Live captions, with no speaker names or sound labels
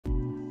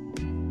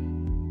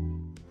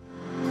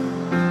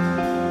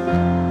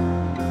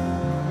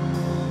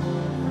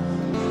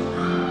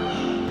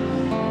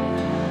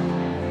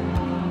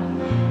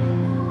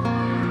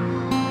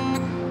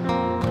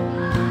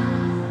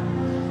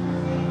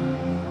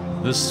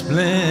the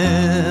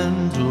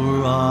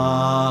splendor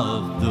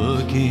of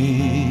the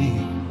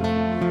King,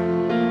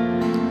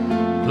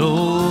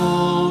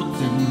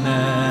 clothed in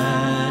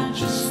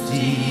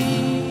majesty.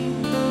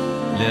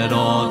 Let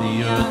all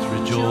the earth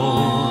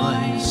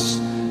rejoice,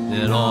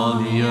 let all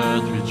the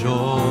earth rejoice.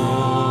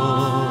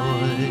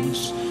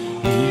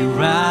 He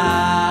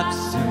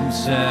wraps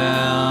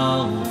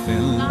himself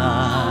in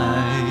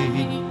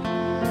light,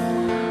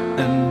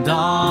 and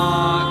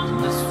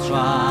darkness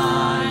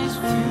tries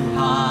to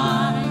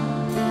hide,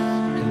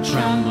 and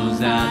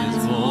trembles at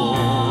his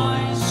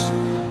voice,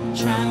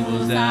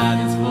 trembles at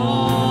his voice.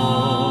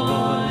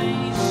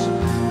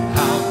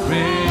 How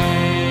great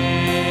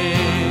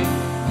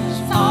is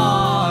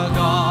our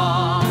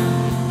God!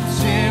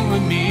 Sing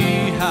with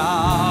me,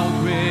 how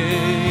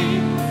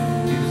great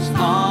is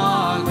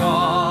our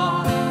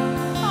God!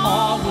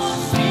 All will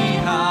see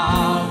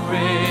how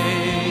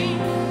great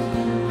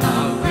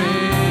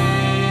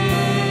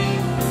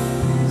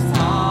is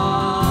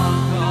our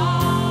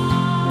God.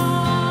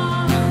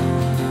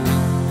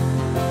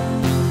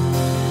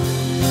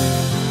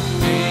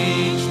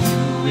 Age to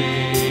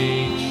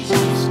age he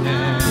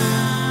stands,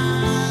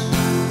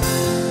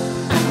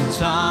 and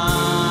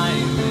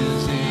time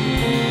is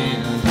in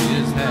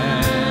his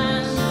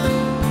hands.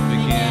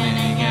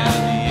 Beginning and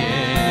the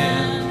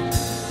end,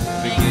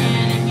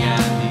 beginning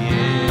and the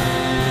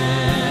end.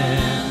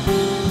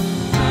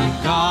 The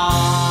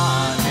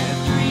Godhead,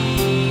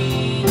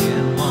 three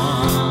in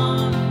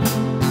one.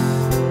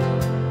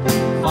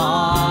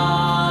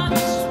 Father,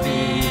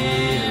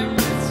 Spirit,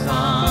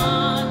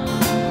 Son,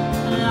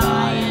 the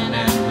Lion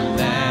and the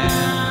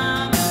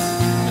Lamb,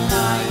 the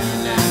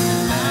Lion and the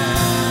Lamb.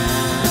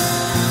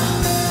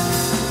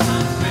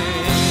 How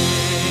great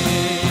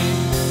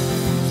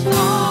is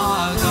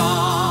our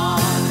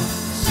God!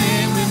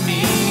 Sing with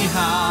me,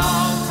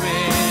 how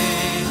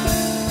great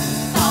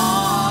is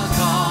our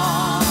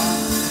God!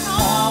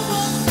 All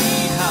will see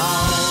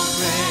how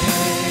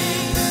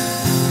great is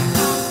our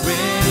God.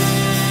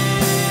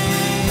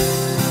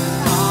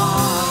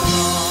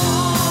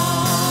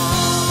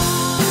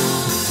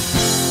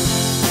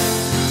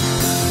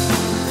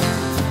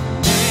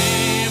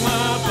 Name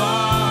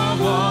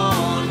above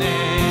all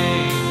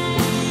names,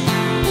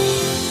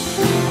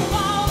 you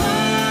are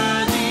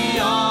worthy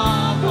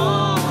of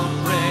all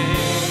praise.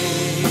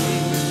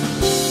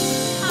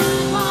 And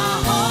my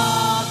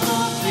heart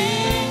will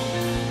sing,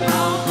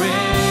 how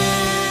great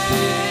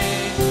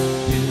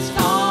is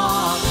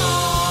our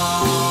God.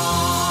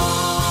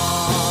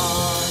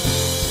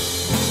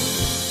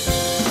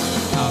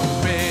 How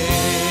great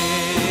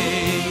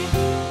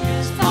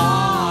is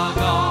our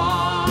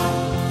God!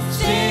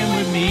 Sing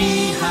with me,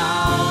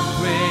 how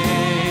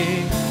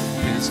great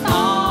is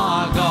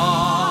our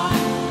God!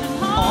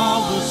 All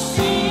will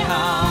see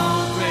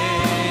how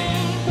great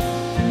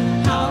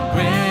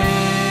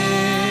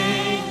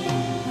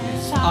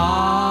is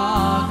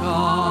our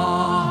God.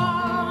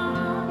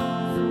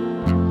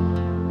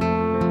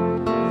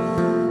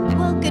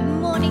 Well, good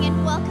morning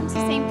and welcome to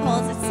St.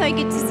 Paul's. It's so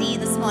good to see you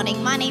this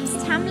morning. My name's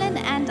Tamlin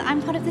and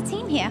I'm part of the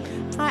team here.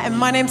 Hi, and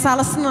my name's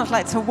Alison. I'd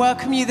like to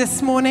welcome you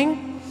this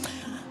morning.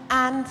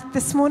 And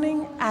this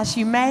morning, as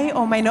you may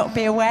or may not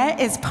be aware,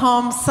 is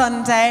Palm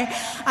Sunday.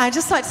 I'd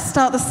just like to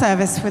start the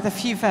service with a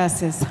few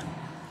verses.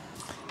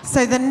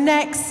 So the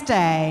next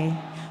day,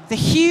 the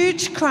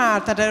huge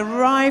crowd that had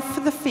arrived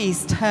for the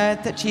feast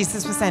heard that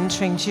Jesus was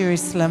entering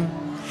Jerusalem.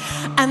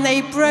 And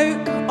they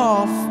broke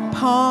off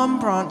palm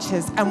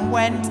branches and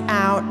went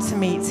out to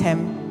meet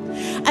him.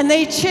 And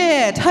they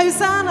cheered,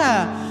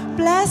 "Hosanna!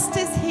 Blessed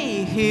is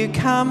he who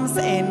comes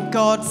in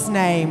God's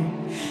name.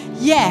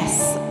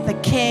 Yes, the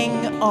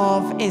King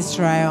of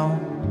Israel."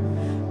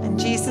 And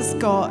Jesus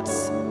got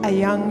a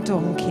young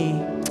donkey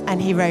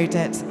and he rode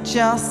it,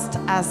 just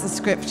as the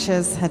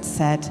scriptures had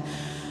said.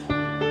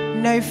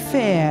 "No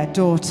fear,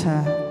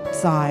 daughter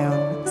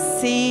Zion.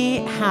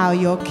 See how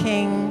your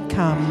king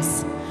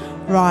comes,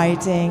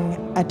 riding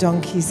a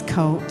donkey's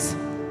colt."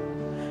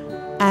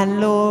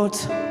 And Lord,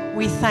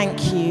 we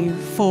thank you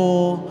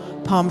for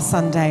Palm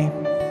Sunday,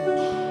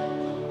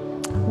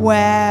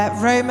 where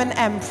Roman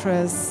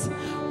emperors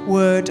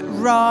would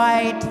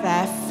ride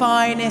their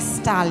finest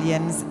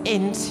stallions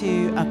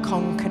into a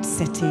conquered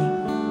city,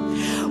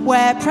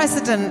 where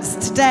presidents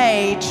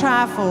today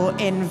travel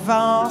in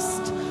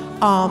vast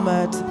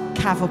armored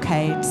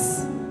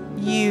cavalcades.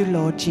 You,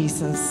 Lord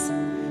Jesus,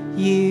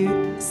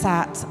 you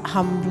sat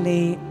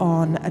humbly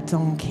on a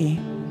donkey.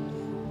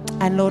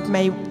 And Lord,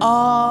 may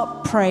our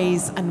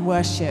praise and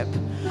worship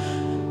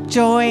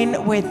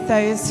join with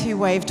those who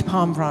waved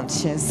palm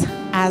branches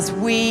as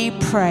we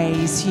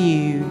praise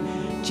you,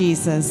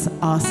 Jesus,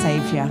 our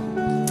Saviour.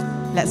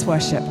 Let's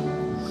worship.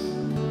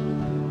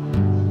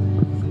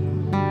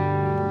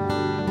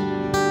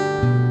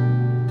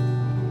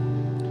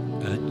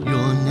 At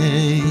your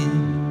name,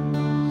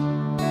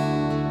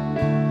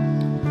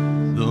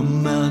 the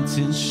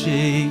mountains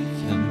shake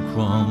and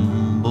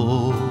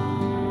crumble.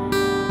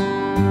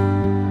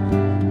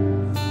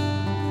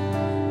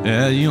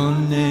 At your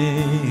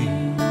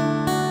name,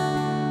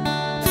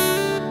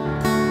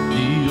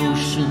 the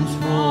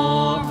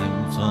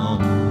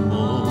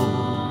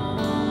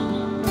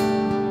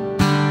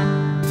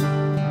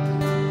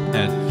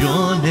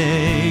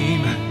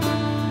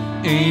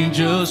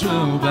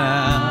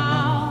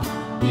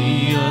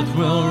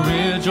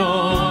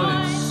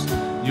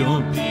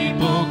your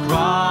people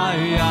cry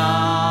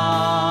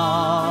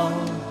out.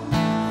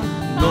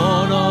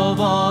 Lord of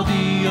all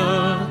the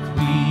earth,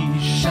 we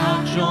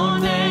shout your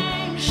name,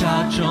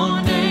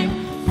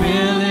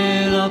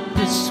 filling up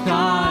the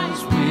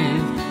skies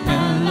with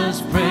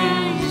endless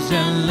praise,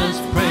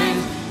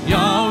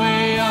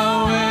 Yahweh,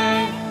 Yahweh,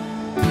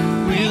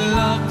 we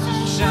love to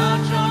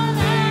shout your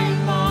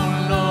name,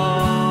 oh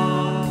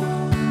Lord.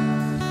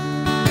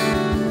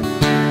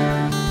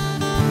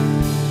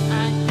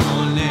 At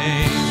your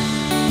name,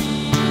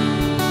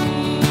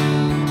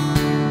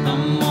 the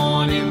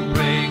morning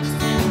breaks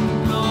in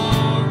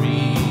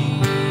glory.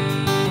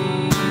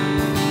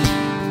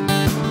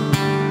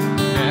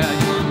 At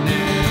your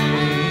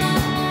name,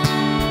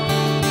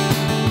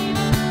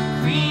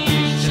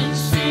 creation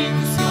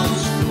sings your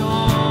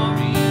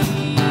story.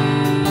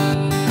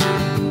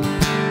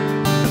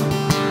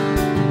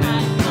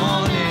 At your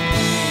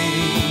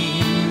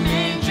name,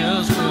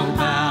 angels will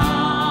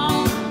bow,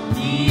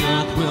 the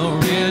earth will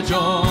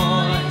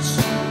rejoice,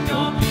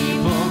 your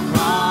people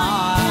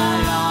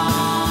cry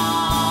out.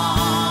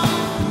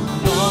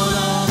 Lord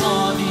of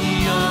all the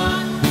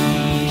earth, we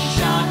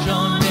shout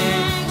your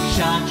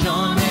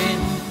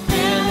name,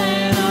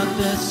 filling up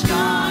the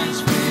skies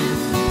with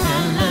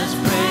endless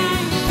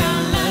praise,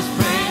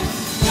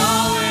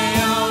 Yahweh,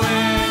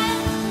 Yahweh,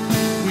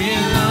 we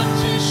love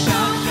to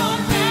shout your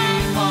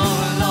name, oh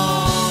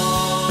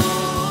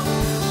Lord.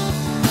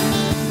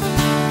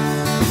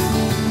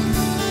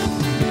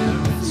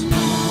 There is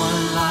no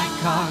one like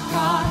our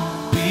God,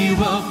 we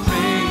will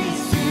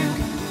praise you,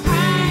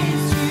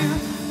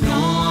 no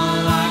one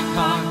like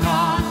our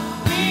God,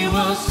 we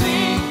will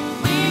sing,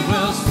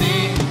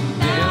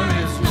 there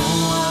is no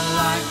one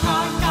like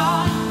our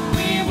God,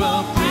 we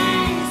will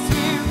praise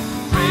you,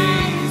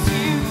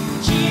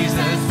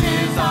 Jesus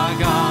is our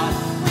God,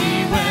 we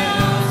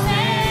will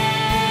sing.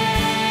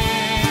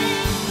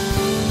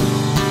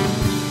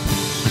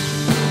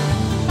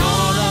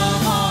 Lord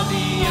of all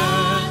the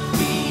earth,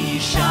 we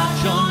shout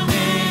your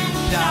name,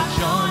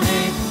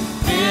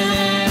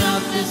 filling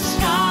up the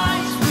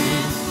skies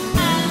with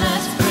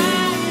endless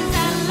praise,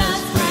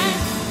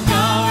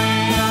 Yahweh,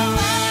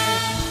 Yahweh,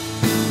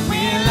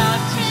 we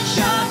love to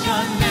shout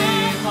your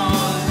name, oh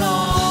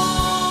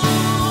Lord.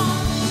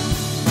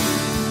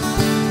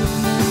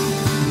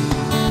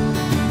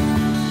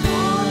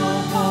 Lord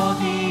of all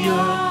the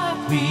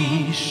earth, we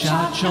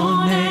shout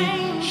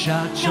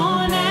your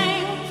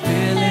name,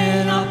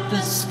 filling up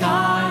the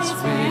skies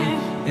with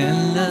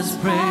endless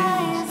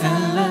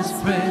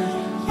praise,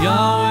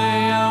 Yahweh,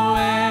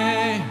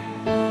 Yahweh,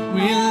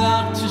 we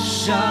love to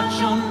shout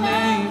your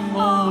name, oh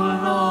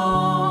Lord.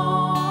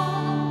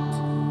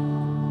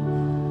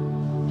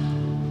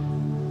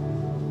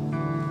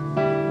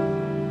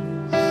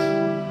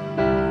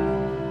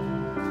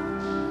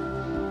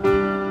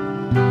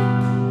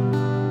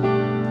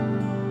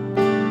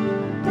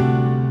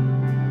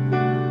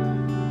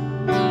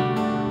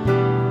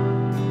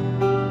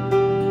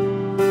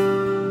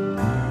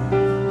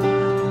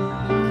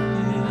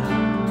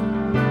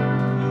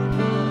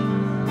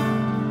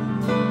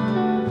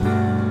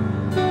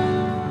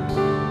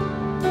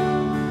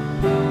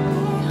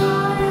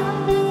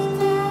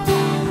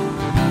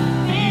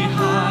 Be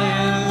high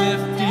and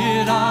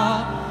lifted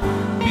up,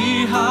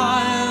 be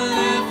high and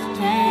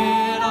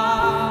lifted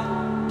up,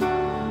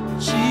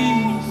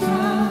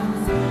 Jesus,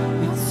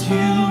 it's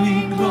you we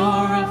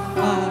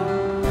glorify,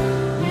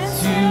 it's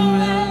you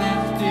and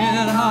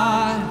lifted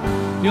high,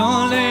 your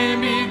name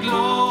be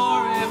glorified.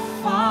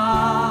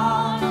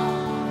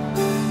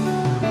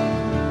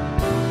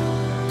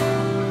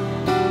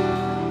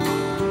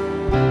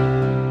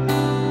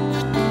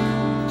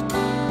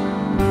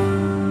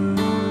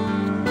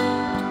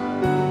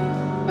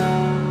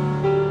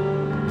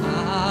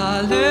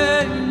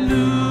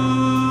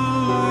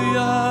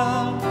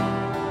 Hallelujah,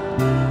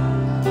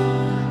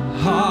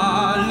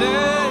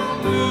 hallelujah,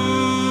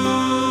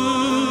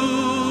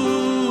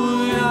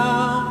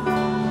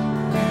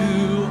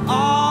 you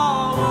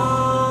are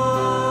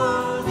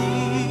worthy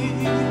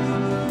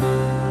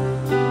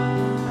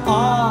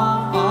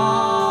of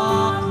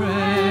our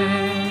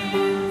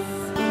praise.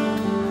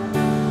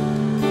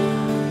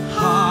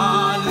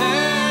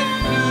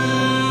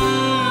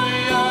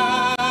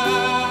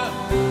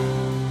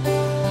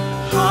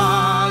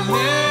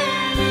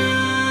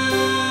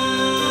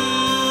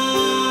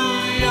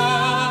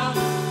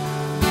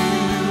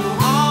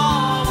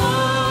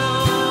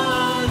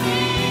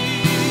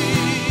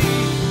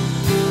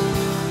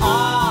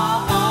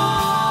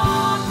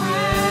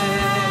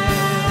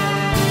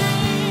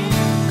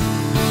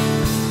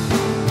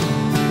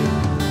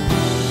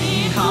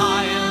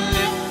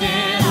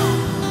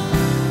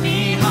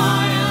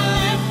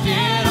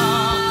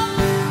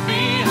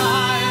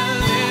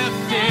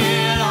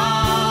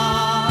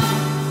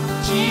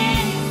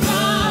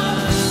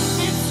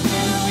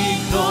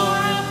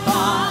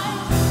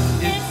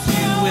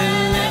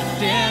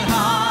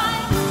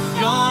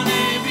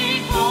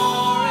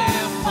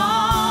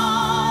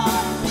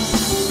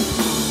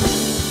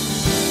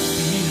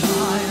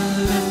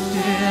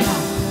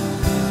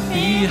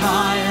 Be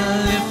high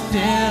and lifted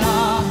lifted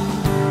up,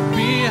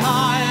 be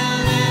high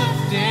and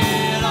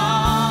lifted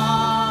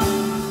up.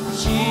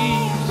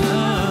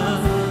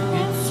 Jesus,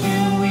 it's you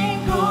we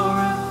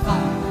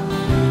glorify.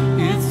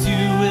 It's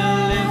you we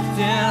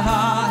lifted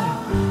high.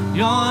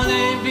 Your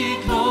name be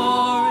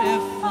glorified.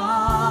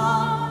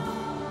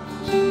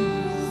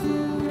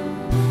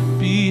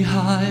 Be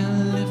high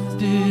and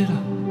lifted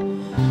up.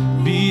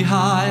 Be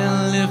high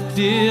and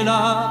lifted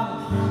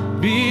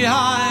up. Be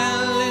high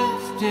and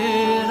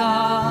lifted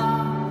up.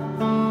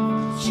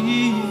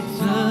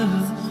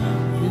 Jesus,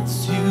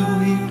 it's you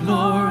we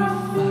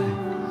glorify.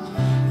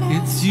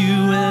 It's you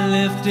we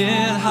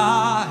lifted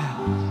high.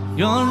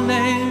 Your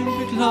name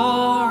be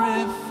glorified.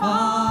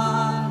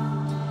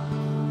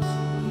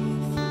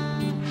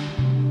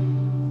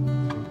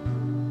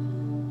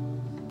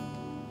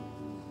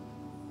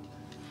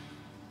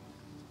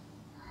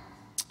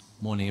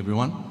 Morning,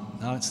 everyone.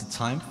 Now it's the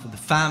time for the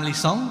family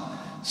song.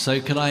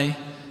 So could I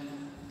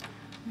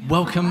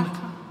welcome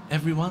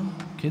everyone,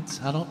 kids,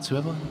 adults,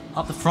 whoever,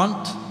 up the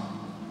front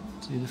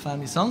to the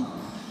family song.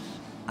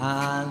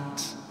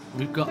 And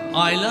we've got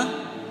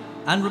Isla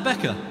and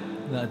Rebecca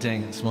that are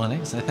doing it this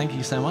morning. So thank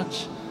you so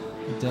much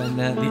for doing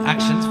the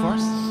actions for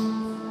us.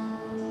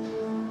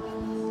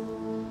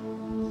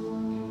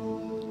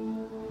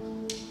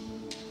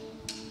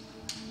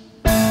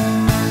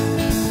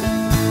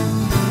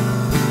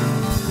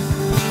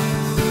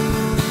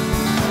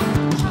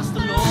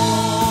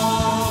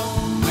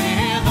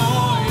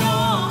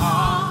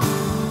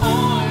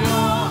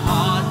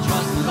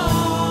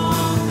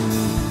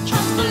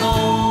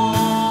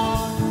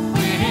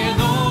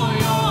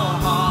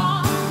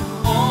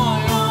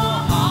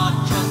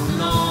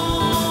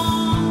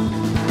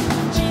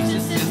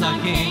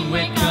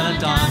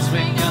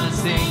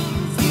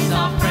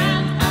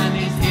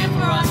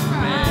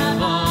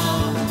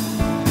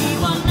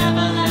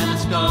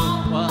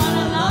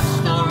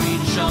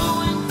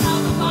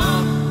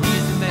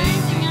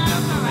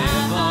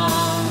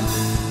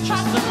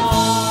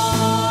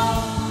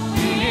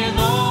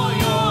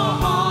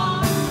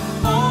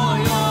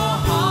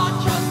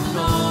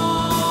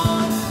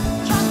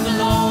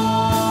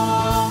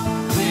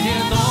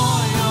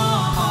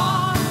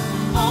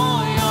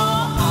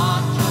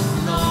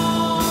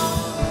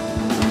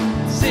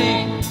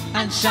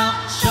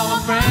 Shout, show our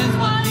friends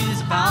what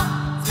he's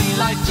about. To be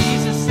like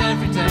Jesus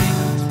every day.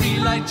 To be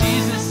like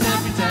Jesus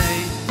every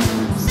day.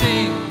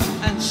 Sing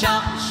and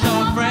shout, show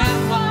our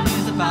friends what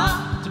he's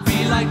about. To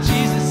be like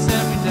Jesus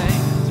every day.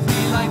 To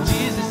be like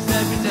Jesus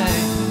every day.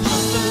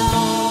 Trust the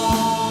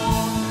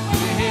Lord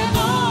with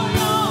all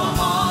your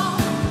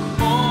heart.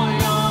 All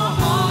your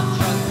heart,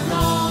 trust the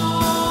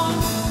Lord.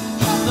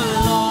 Trust the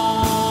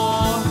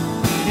Lord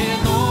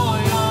with all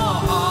your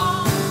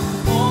heart.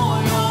 All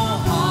your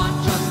heart,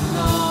 trust the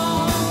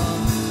Lord.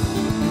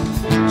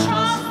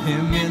 Trust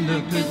him in the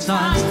good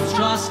times,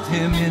 trust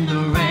him in the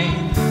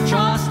rain,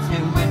 trust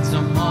him with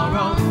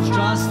tomorrow,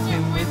 trust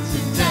him with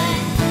today,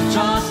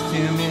 trust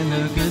him in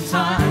the good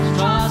times,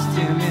 trust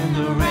him in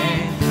the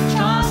rain,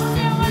 trust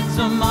him with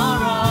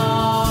tomorrow.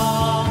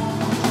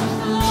 Trust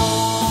the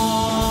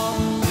Lord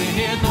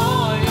with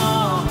all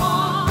your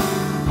heart,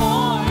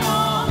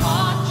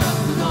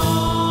 trust the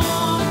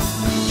Lord.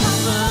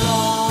 Trust the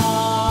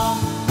Lord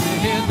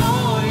with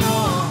all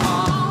your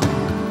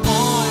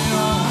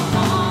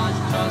heart,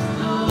 trust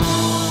the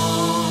Lord.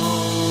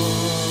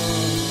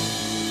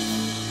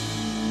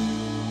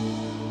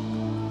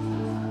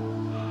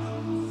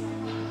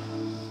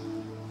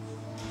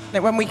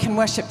 When we can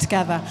worship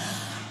together.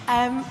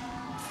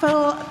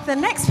 For the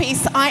next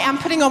piece, I am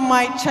putting on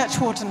my church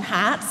warden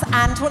hat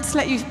and want to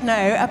let you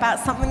know about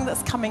something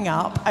that's coming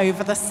up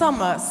over the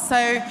summer.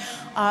 So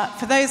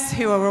for those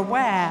who are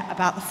aware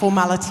about the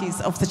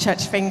formalities of the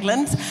Church of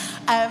England,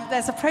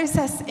 there's a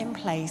process in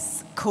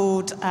place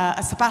called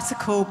a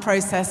sabbatical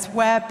process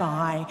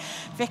whereby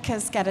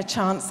vicars get a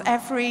chance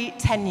every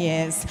 10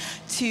 years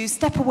to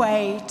step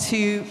away,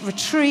 to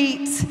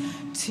retreat,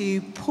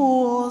 to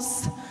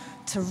pause,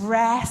 to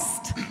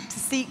rest, to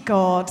seek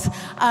God.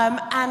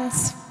 And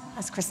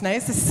as Chris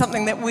knows, this is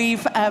something that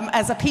we've,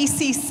 as a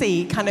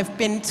PCC, kind of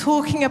been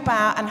talking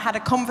about and had a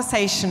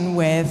conversation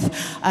with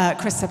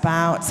Chris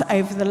about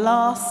over the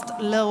last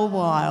little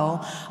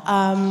while.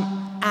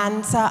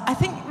 And I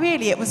think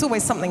really it was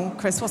always something,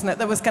 Chris, wasn't it,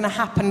 that was going to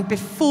happen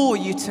before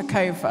you took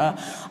over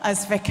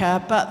as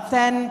vicar, but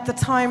then the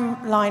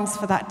timelines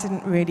for that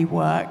didn't really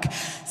work.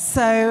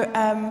 So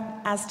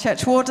as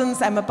church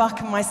wardens, Emma Buck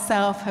and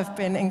myself have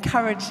been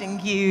encouraging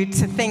you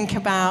to think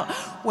about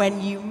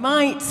when you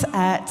might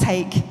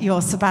take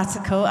your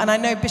sabbatical. And I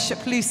know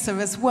Bishop Lucer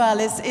as well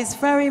is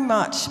very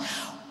much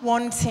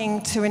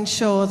wanting to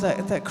ensure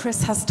that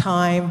Chris has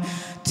time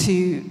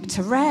to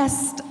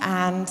rest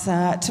and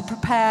to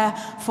prepare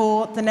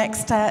for the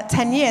next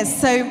 10 years.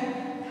 So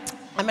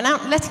I'm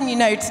letting you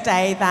know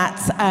today that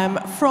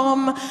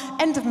from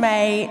end of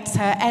May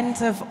to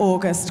end of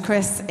August,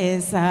 Chris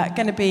is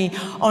going to be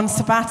on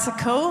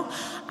sabbatical.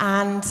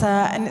 And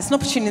it's an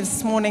opportunity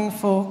this morning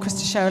for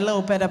Chris to share a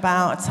little bit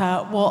about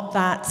what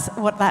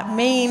that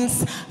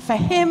means for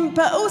him,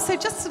 but also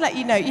just to let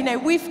you know,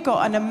 we've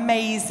got an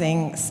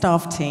amazing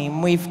staff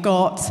team. We've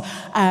got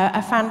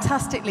a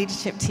fantastic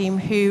leadership team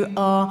who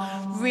are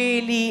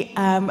really,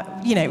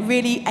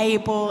 really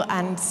able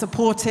and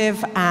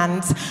supportive,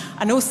 and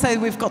also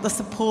we've got the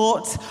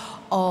support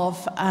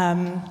of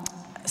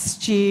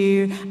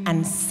Stu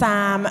and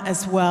Sam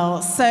as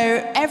well. So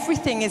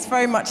everything is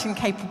very much in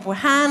capable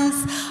hands,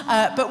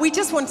 but we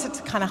just wanted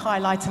to kind of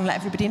highlight and let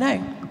everybody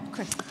know.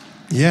 Chris.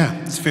 Yeah,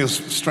 it feels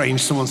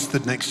strange someone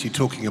stood next to you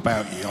talking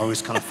about you. I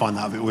always kind of find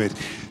that a bit weird.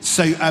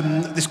 So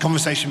this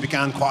conversation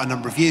began quite a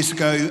number of years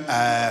ago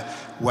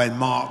when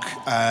Mark,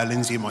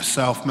 Lindsay and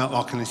myself,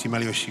 Mark and Lindsay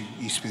Melios, who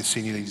used to be the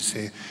senior leaders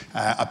here,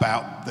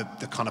 about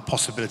the kind of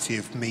possibility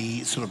of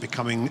me sort of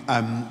becoming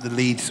the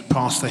lead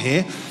pastor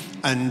here.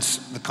 And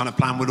the kind of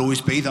plan would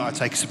always be that I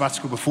take a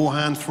sabbatical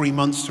beforehand, 3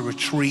 months to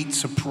retreat,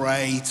 to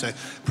pray, to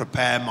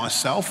prepare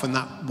myself. And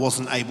that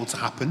wasn't able to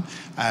happen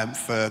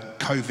for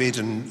COVID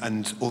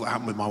and all that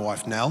happened with my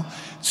wife, Nell.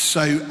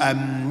 So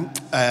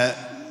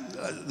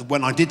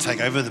when I did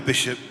take over, the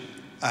bishop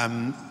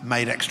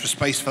made extra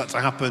space for that to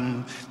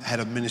happen. The head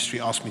of ministry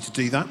asked me to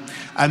do that.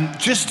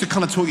 Just to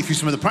kind of talk you through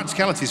some of the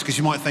practicalities, because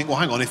you might think, well,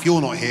 hang on, if you're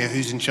not here,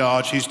 who's in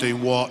charge, who's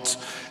doing what?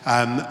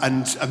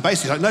 And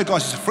basically, like, no,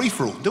 guys, it's a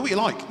free-for-all. Do what you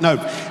like. No,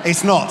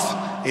 it's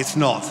not. It's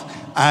not.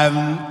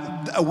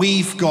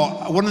 We've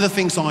got, one of the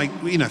things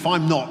if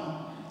I'm not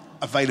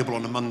available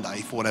on a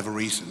Monday for whatever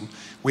reason,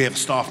 we have a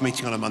staff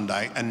meeting on a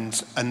Monday, and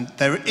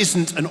there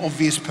isn't an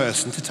obvious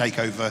person to take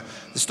over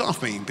the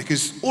staff meeting,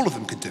 because all of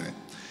them could do it.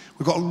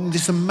 We've got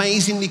this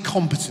amazingly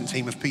competent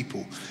team of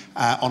people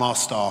on our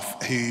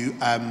staff who,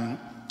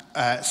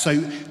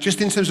 so just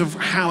in terms of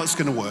how it's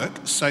going to work,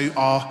 so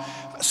our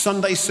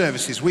Sunday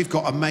services, we've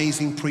got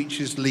amazing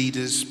preachers,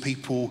 leaders,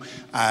 people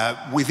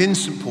within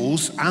St.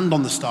 Paul's and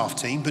on the staff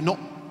team, but not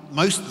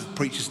most of the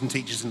preachers and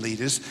teachers and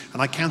leaders.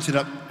 And I counted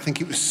up, I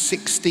think it was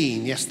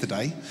 16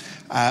 yesterday,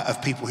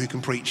 of people who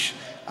can preach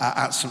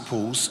at St.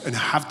 Paul's and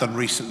have done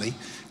recently.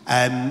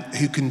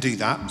 Who can do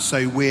that.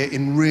 So we're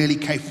in really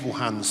capable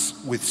hands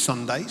with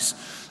Sundays.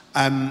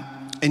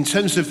 In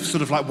terms of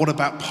sort of like, what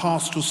about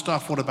pastoral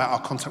stuff? What about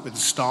our contact with the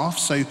staff?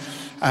 So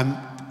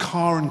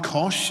Karen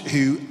Kosh,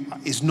 who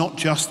is not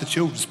just the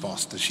children's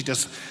pastor. She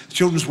does,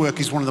 children's work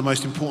is one of the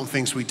most important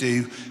things we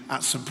do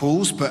at St.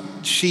 Paul's, but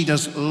she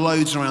does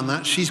loads around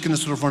that. She's going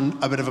to sort of run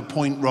a bit of a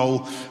point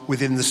role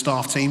within the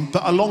staff team,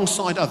 but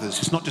alongside others.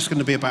 It's not just going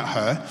to be about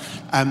her.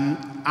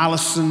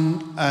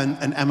 Alison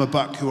and Emma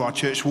Buck, who are our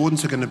church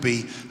wardens, are going to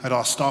be at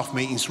our staff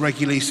meetings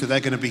regularly, so they're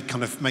going to be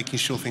kind of making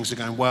sure things are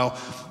going well.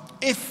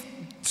 If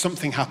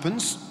something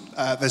happens,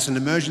 there's an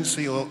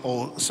emergency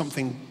or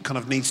something kind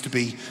of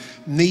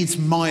needs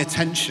my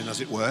attention,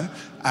 as it were,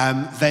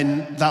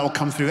 then that will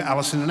come through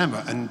Alison and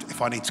Emma. And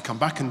if I need to come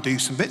back and do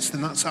some bits,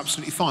 then that's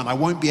absolutely fine. I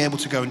won't be able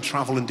to go and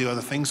travel and do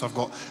other things. I've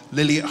got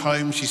Lily at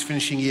home. She's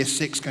finishing year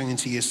 6, going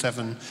into year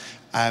 7.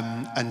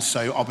 And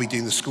so I'll be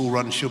doing the school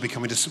run. She'll be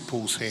coming to St.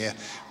 Paul's here.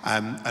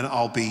 And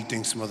I'll be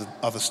doing some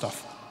other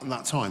stuff at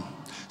that time.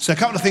 So a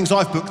couple of things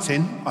I've booked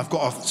in. I've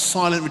got a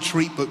silent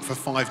retreat booked for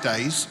 5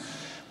 days,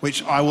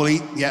 which I will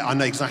eat. Yeah, I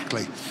know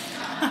exactly.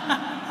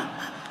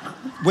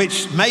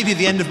 Which may be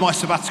the end of my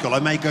sabbatical. I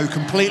may go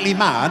completely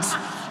mad,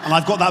 and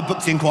I've got that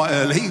booked in quite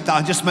early, that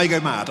I just may go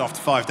mad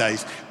after 5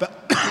 days.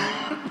 But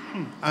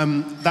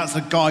that's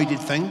a guided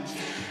thing.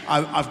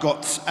 I've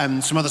got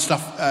some other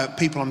stuff,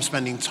 people I'm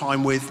spending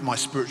time with, my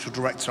spiritual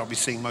director I'll be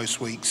seeing most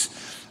weeks.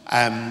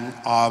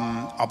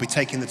 I'll be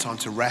taking the time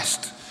to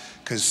rest,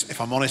 because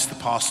if I'm honest, the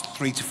past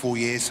 3 to 4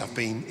 years have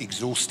been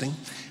exhausting.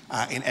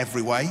 In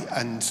every way,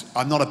 and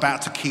I'm not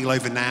about to keel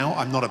over now.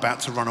 I'm not about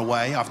to run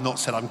away. I've not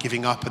said I'm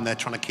giving up and they're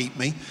trying to keep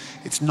me.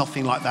 It's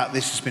nothing like that.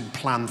 This has been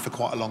planned for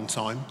quite a long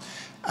time.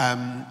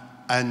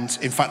 And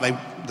in fact,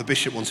 the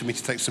bishop wanted me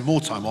to take some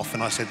more time off,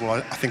 and I said, well,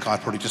 I think I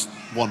probably just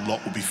one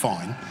lot would be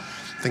fine.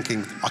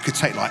 Thinking I could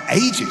take like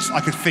ages. I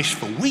could fish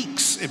for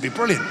weeks. It'd be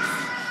brilliant.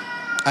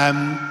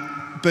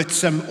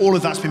 But all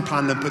of that's been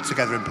planned and put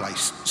together in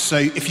place. So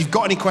if you've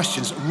got any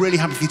questions, really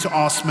happy for you to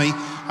ask me.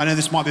 I know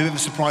this might be a bit of a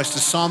surprise to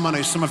some. I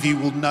know some of you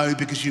will know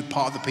because you're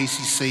part of the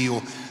PCC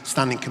or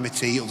standing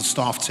committee or the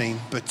staff team.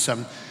 But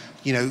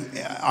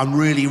I'm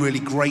really,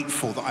 really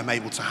grateful that I'm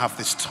able to have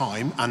this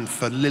time, and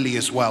for Lily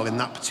as well in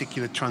that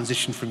particular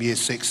transition from year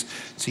 6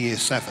 to year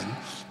 7.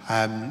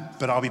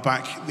 But I'll be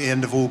back at the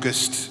end of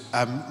August,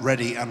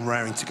 ready and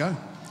raring to go.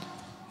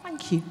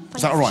 Thank you.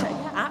 Is that all right?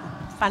 Yeah.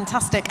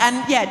 Fantastic.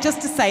 And yeah,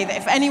 just to say that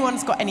if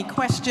anyone's got any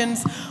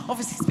questions,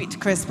 obviously speak to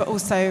Chris, but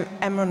also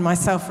Emma and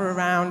myself are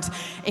around.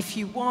 If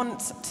you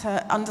want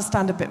to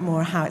understand a bit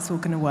more how it's all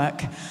going to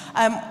work,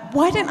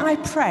 why don't I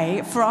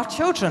pray for our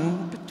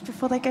children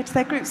before they go to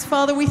their groups?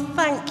 Father, we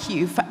thank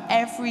you for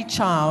every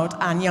child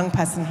and young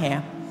person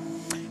here.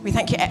 We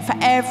thank you for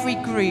every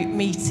group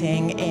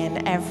meeting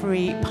in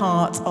every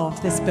part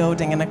of this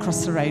building and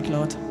across the road,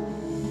 Lord.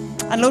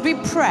 And Lord, we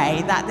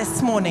pray that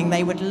this morning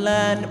they would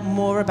learn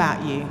more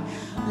about you.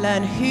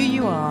 learn who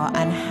you are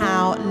and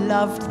how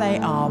loved they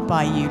are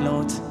by you,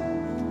 Lord.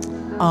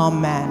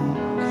 Amen.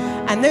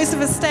 And those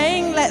of us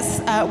staying, let's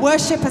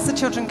worship as the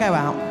children go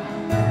out.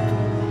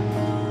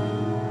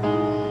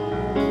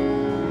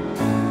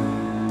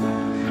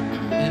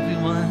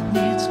 Everyone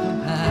needs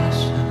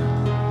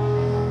compassion,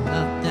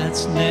 love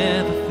that's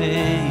never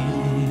fading.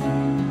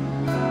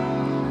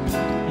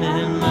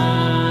 Let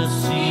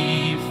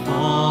mercy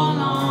fall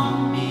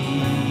on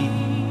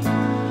me.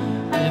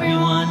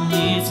 Everyone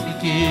needs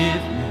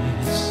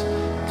forgiveness,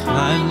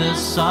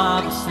 kindness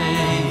of the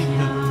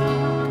Savior,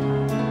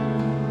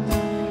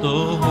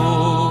 the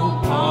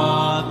hope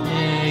of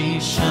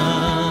nations.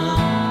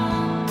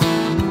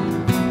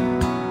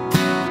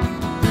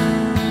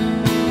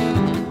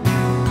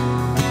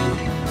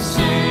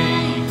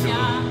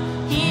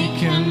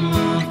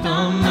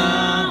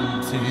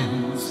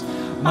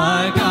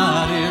 My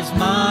God is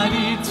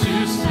mighty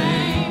to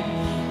save.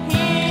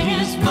 He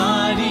is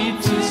mighty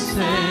to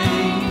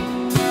save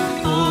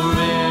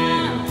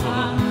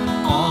forever.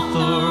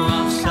 Author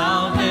of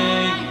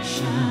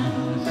salvation.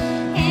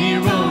 He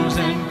rose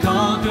and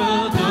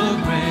conquered the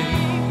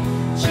grave.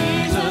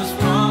 Jesus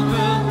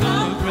conquered the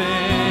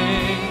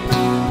grave.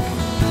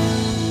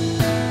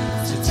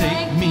 So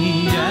take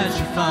me as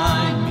you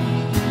find me.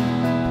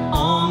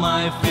 All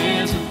my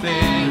fears and failures.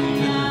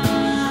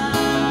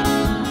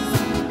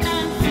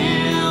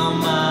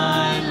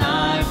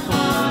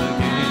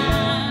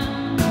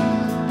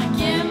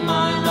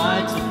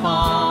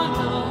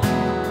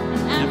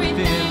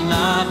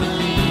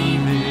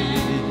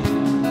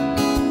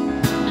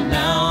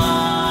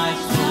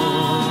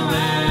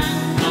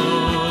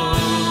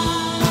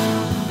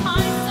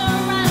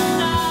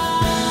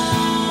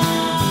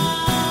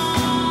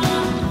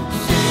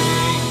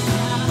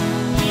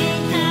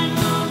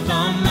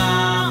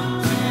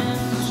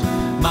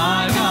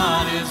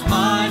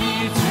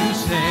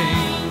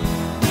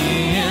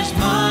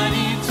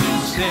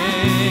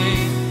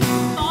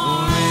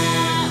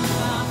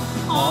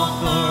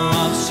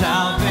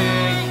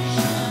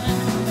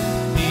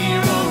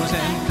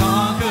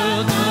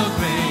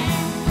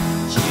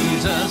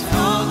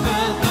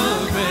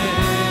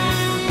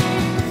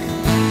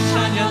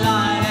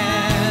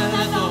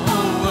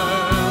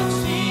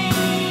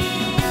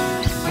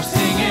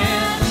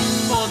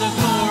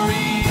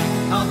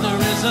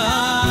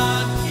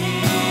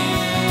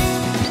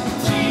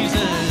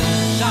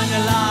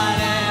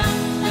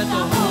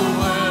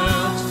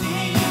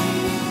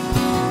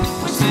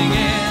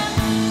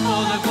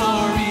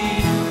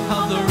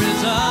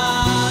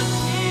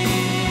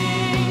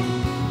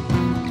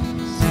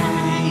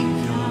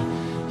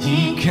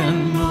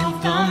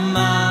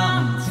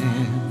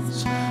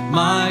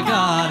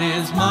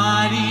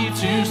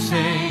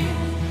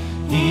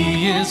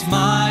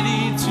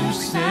 Mighty to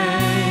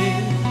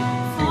save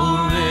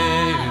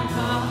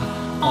forever,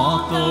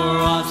 author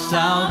of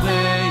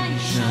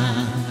salvation.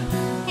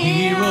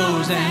 He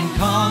rose and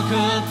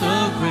conquered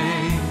the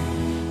grave.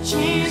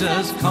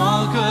 Jesus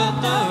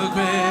conquered the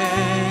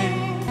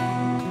grave.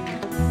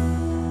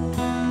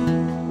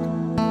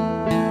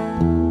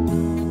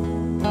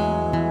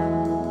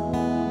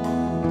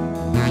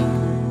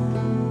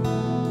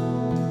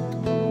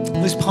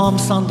 This Palm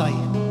Sunday,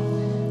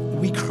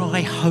 we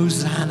cry,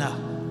 Hosanna.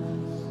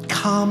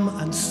 Come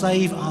and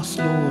save us,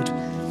 Lord,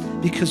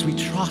 because we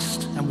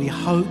trust and we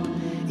hope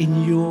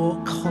in your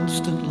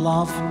constant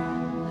love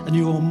and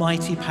your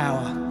almighty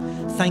power.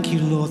 Thank you,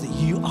 Lord, that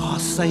you are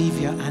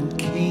Saviour and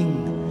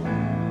King.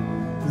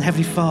 And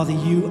Heavenly Father,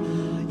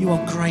 you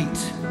are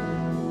great.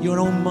 You're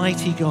an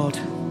almighty God.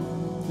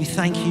 We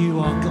thank you, you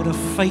are a God of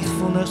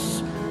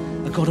faithfulness,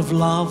 a God of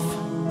love,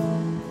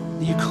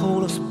 that you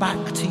call us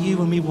back to you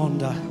when we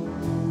wander,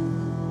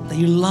 that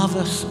you love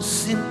us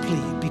simply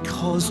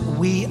because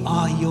we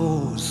are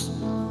yours.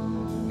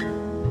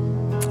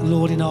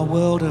 Lord, in our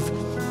world of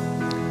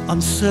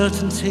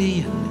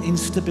uncertainty and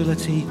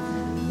instability,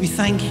 we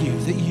thank you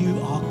that you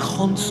are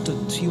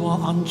constant, you are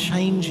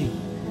unchanging.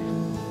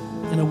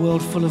 In a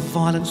world full of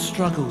violent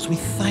struggles, we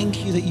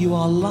thank you that you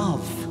are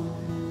love.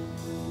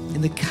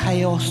 In the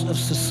chaos of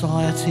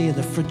society and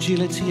the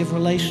fragility of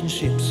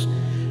relationships,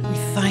 we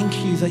thank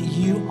you that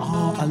you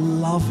are a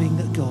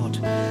loving God.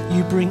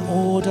 You bring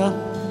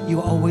order. You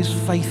are always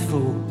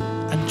faithful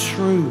and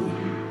true.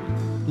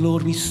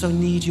 Lord, we so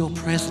need your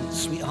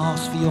presence. We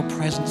ask for your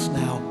presence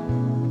now.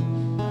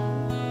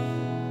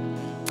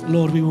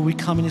 Lord, we will be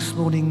coming this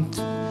morning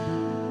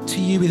to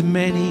you with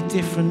many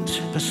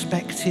different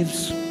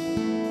perspectives,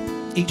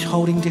 each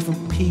holding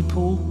different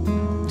people,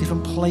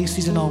 different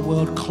places in our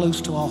world close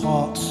to our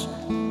hearts,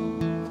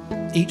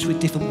 each with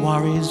different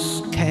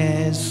worries,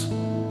 cares,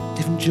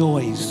 different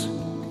joys.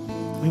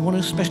 We want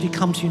to especially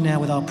come to you now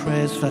with our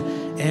prayers for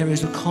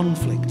areas of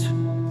conflict.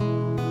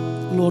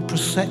 Lord,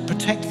 protect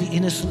the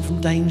innocent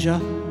from danger.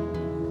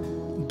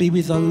 Be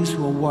with those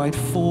who are worried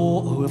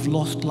for or who have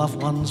lost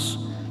loved ones.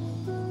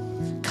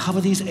 Cover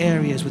these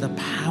areas with a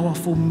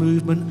powerful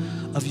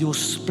movement of your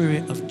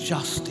spirit of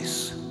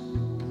justice.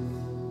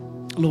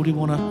 Lord, we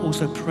want to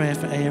also pray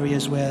for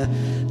areas where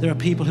there are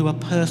people who are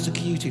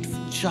persecuted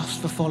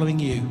just for following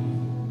you.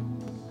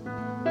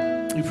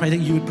 We pray that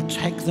you would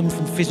protect them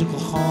from physical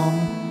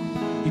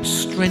harm. You'd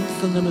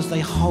strengthen them as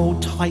they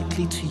hold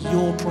tightly to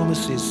your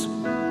promises.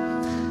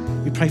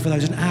 We pray for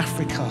those in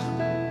Africa,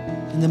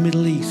 in the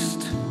Middle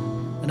East,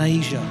 and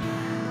Asia.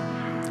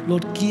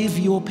 Lord, give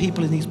your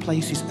people in these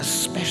places a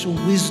special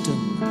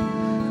wisdom,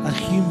 a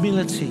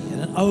humility,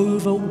 and an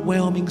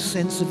overwhelming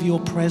sense of your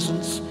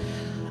presence.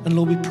 And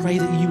Lord, we pray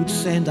that you would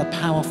send a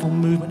powerful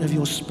movement of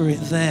your Spirit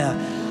there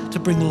to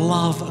bring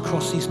love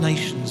across these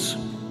nations.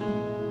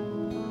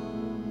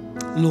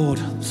 Lord,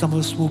 some of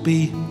us will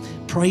be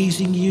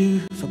praising you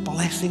for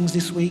blessings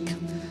this week.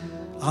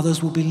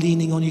 Others will be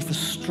leaning on you for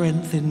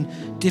strength in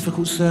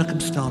difficult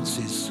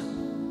circumstances.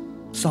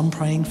 Some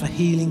praying for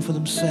healing for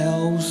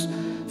themselves,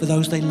 for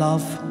those they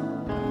love.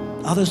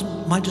 Others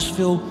might just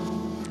feel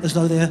as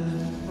though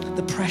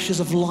the pressures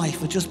of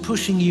life are just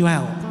pushing you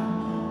out.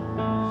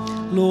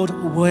 Lord,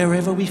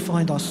 wherever we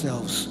find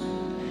ourselves,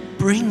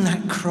 bring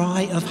that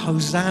cry of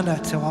Hosanna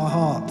to our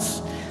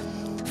hearts.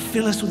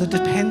 Fill us with a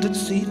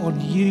dependency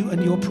on you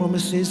and your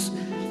promises,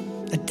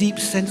 a deep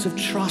sense of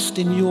trust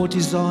in your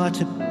desire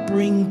to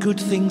bring good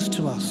things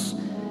to us.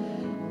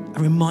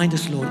 And remind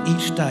us, Lord,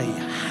 each day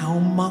how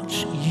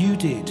much you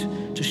did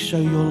to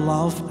show your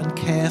love and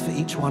care for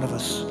each one of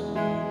us.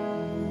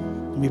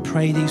 And we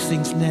pray these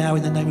things now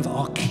in the name of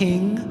our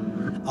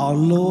King, our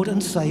Lord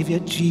and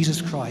Saviour,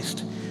 Jesus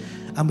Christ.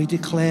 And we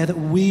declare that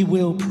we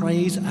will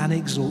praise and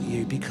exalt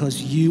you because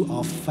you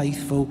are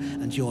faithful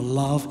and your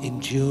love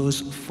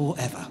endures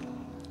forever.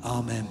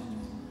 Amen.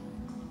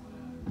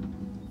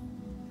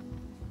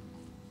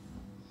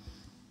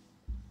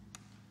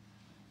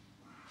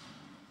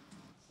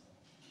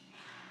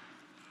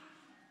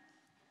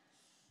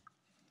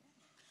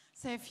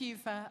 So if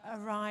you've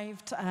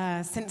arrived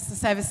since the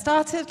service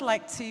started, I'd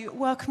like to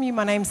welcome you.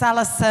 My name's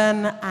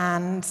Alison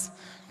and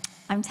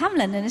I'm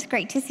Tamlin, and it's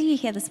great to see you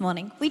here this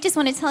morning. We just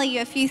want to tell you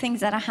a few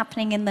things that are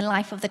happening in the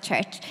life of the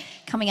church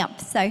coming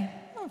up.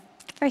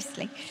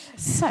 Firstly.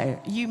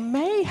 So you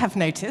may have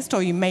noticed,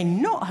 or you may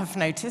not have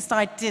noticed,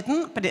 I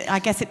didn't, but I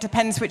guess it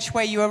depends which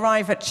way you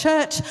arrive at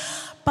church,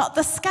 but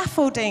the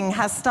scaffolding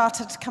has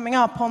started coming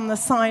up on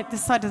this side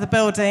of the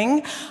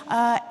building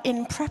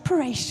in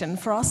preparation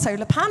for our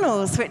solar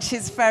panels, which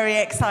is very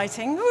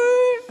exciting.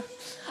 Woo!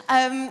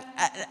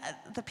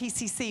 The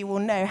PCC will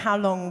know how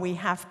long we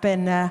have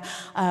been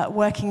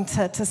working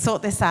to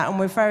sort this out, and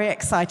we're very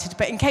excited.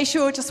 But in case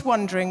you're just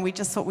wondering, we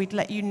just thought we'd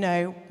let you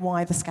know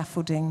why the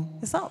scaffolding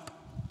is up.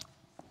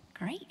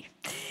 Great.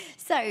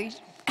 So,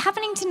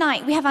 happening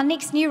tonight, we have our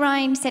next New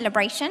Rhine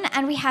celebration,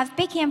 and we have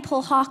Becky and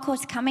Paul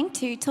Harcourt coming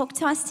to talk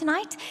to us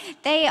tonight.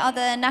 They are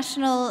the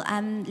national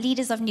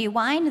leaders of New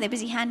Wine. They're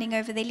busy handing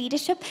over their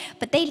leadership,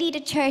 but they lead a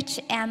church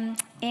in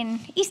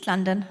East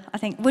London, I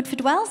think,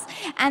 Woodford Wells,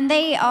 and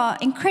they are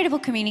incredible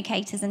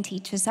communicators and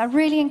teachers. So I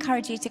really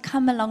encourage you to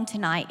come along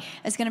tonight.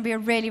 It's going to be a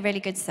really, really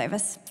good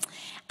service.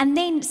 And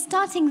then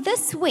starting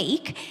this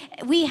week,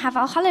 we have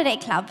our holiday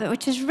club,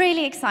 which is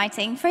really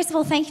exciting. First of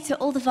all, thank you to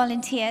all the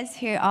volunteers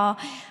who are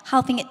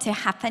helping it to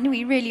happen.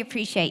 We really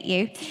appreciate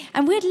you.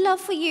 And we'd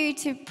love for you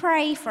to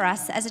pray for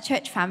us as a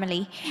church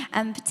family,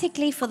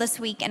 particularly for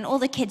this week and all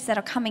the kids that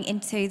are coming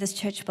into this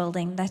church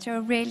building, that will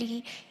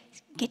really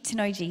get to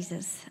know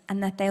Jesus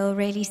and that they will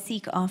really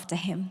seek after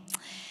him.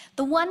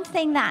 The one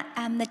thing that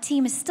the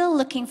team is still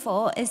looking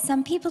for is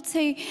some people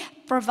to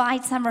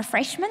provide some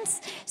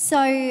refreshments.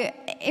 So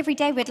every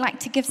day we'd like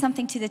to give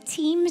something to the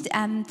team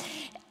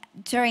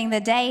during the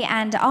day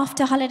and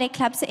after holiday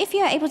club. So if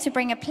you're able to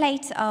bring a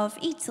plate of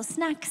eats or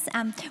snacks,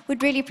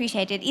 we'd really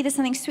appreciate it, either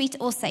something sweet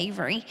or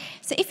savory.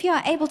 So if you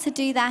are able to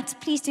do that,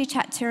 please do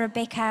chat to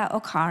Rebecca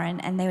or Karen,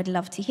 and they would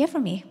love to hear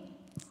from you.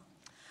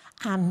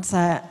 And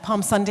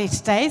Palm Sunday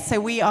today, so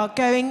we are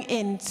going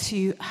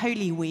into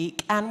Holy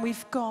Week, and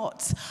we've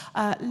got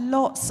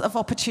lots of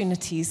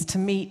opportunities to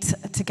meet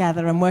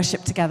together and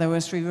worship together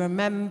as we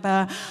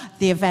remember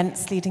the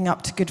events leading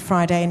up to Good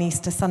Friday and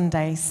Easter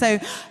Sunday. So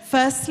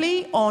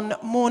firstly, on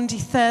Maundy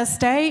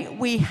Thursday,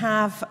 we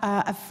have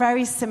a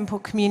very simple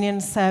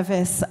communion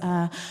service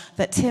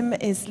that Tim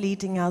is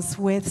leading us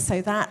with.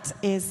 So that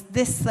is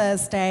this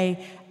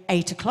Thursday,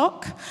 8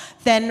 o'clock.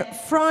 Then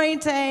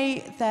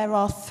Friday, there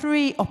are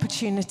 3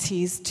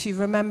 opportunities to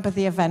remember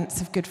the events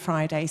of Good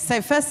Friday.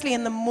 So firstly,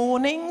 in the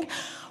morning,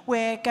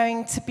 we're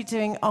going to be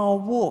doing our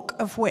walk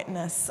of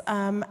witness.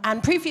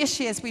 And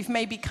previous years, we've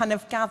maybe kind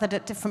of gathered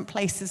at different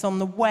places on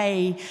the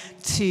way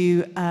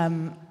to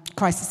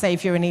Christ the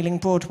Saviour in Ealing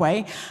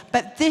Broadway.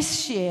 But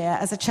this year,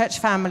 as a church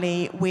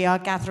family, we are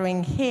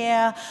gathering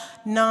here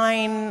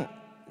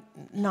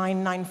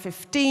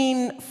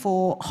 9:15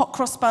 for hot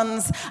cross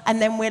buns,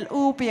 and then we'll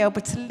all be able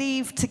to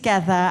leave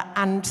together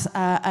and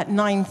at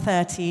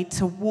 9:30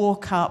 to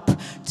walk up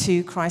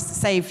to Christ the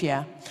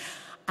Saviour.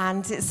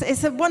 And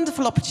it's a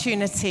wonderful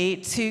opportunity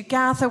to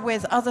gather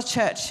with other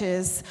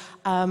churches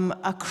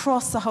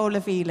across the whole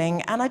of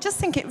Ealing. And I just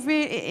think it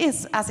really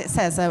is, as it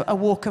says, a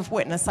walk of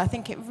witness. I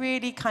think it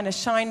really kind of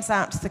shines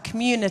out to the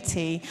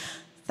community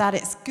that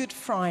it's Good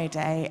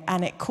Friday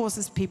and it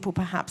causes people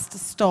perhaps to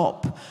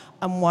stop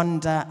and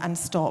wonder and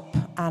stop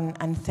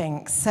and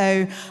think.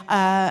 So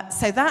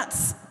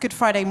that's Good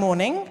Friday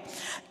morning.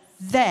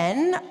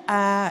 Then,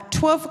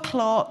 12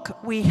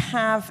 o'clock, we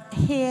have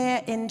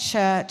here in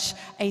church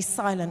a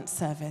silent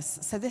service.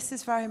 So this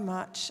is very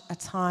much a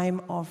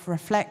time of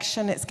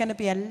reflection. It's going to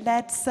be a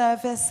led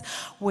service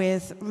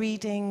with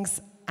readings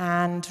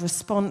and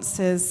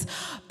responses,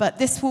 but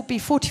this will be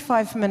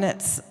 45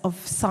 minutes of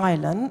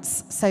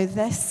silence. So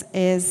this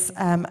is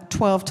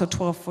 12 till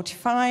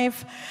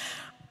 12:45.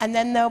 And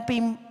then there'll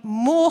be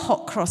more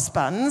hot cross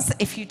buns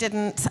if you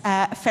didn't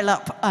fill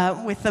up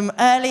with them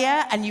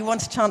earlier and you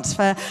want a chance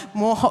for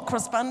more hot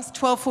cross buns,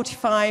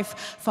 12:45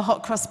 for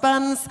hot cross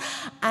buns.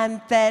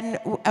 And then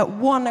at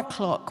 1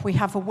 o'clock, we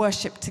have a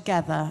worship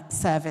together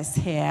service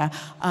here.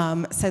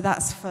 So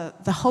that's for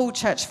the whole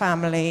church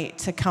family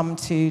to come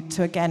to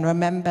again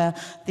remember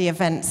the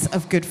events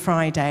of Good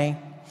Friday.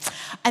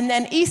 And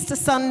then Easter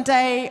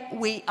Sunday,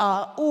 we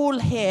are all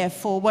here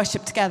for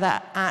worship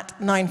together at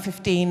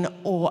 9:15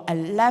 or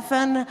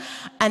 11.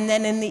 And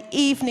then in the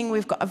evening,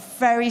 we've got a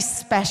very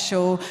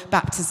special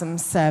baptism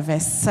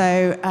service.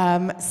 So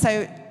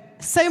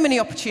many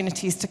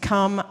opportunities to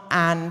come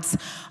and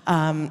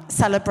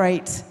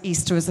celebrate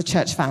Easter as a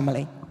church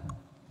family.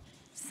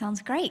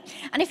 Sounds great.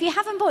 And if you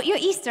haven't bought your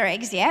Easter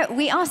eggs yet,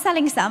 we are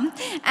selling some.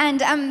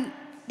 And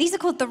these are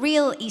called the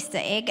real Easter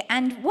egg,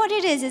 and what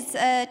it is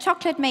a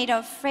chocolate made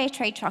of fair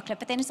trade chocolate,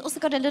 but then it's also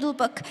got a little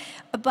book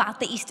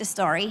about the Easter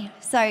story.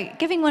 So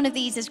giving one of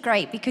these is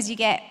great because you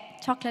get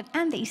chocolate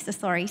and the Easter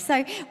story. So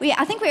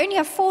I think we only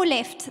have 4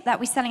 left that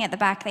we're selling at the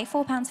back. They're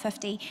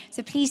 £4.50,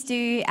 so please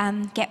do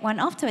get one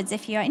afterwards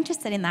if you're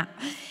interested in that.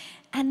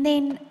 And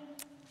then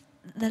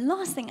the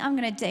last thing I'm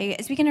going to do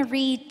is we're going to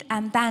read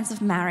Bands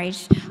of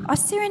Marriage. Are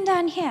Sue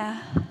down here?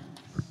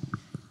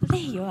 There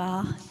you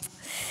are.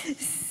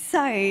 So,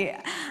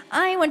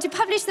 I want to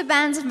publish the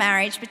Bands of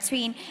Marriage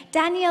between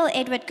Daniel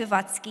Edward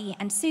Gowatsky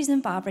and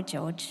Susan Barbara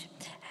George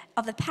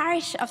of the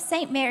parish of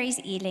St. Mary's,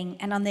 Ealing,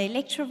 and on the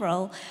electoral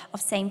roll of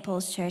St.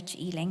 Paul's Church,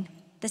 Ealing.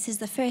 This is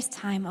the first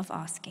time of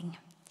asking.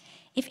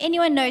 If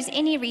anyone knows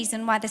any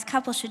reason why this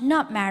couple should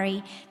not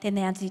marry, then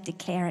they are to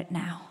declare it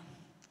now.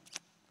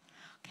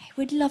 Okay,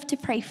 we'd love to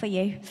pray for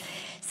you.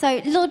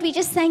 So, Lord, we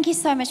just thank you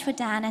so much for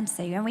Dan and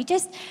Sue, and we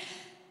just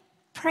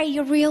pray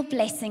your real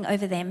blessing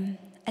over them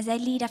as they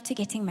lead up to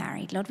getting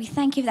married. Lord, we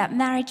thank you that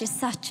marriage is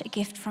such a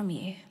gift from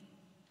you.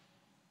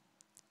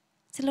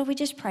 So, Lord, we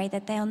just pray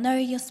that they'll know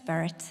your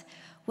spirit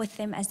with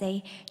them as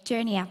they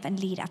journey up and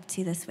lead up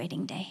to this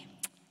wedding day.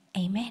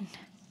 Amen.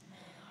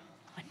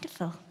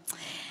 Wonderful.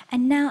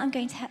 And now I'm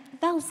going to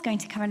Belle's going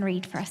to come and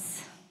read for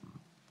us.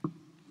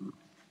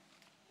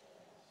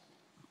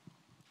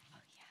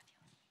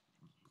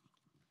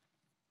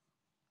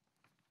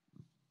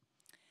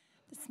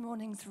 This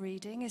morning's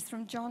reading is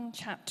from John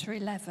chapter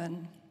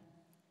 11.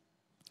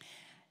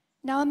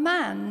 Now a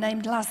man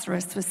named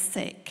Lazarus was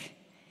sick.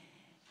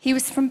 He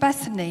was from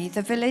Bethany,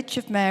 the village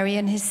of Mary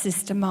and his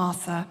sister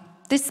Martha.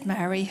 This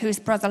Mary, whose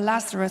brother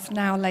Lazarus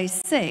now lay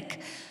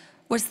sick,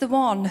 was the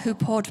one who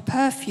poured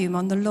perfume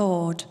on the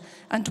Lord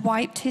and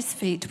wiped his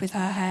feet with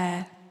her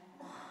hair.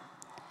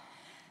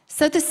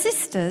 So the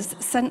sisters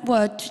sent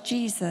word to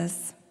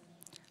Jesus,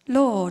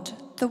 "Lord,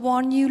 the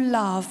one you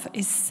love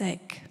is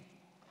sick."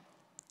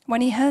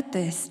 When he heard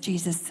this,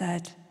 Jesus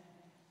said,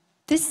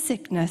 "This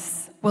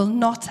sickness will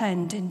not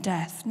end in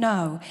death.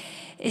 No,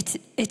 it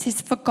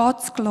is for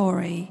God's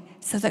glory,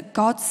 so that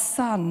God's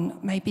Son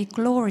may be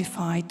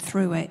glorified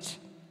through it."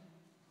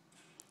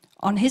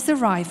 On his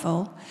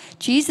arrival,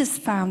 Jesus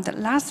found that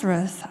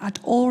Lazarus had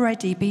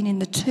already been in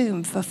the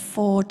tomb for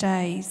 4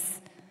 days.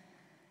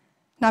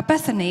 Now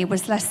Bethany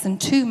was less than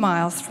 2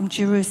 miles from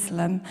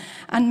Jerusalem,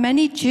 and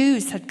many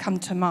Jews had come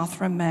to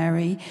Martha and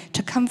Mary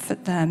to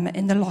comfort them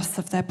in the loss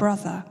of their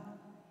brother.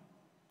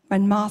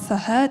 When Martha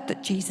heard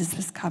that Jesus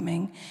was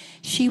coming,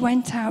 she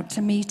went out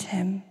to meet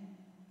him,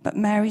 but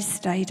Mary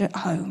stayed at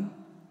home.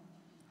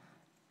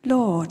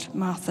 "Lord,"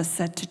 Martha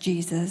said to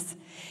Jesus,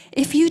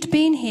 "if you'd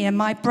been here,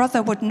 my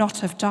brother would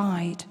not have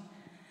died.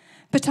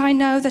 But I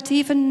know that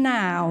even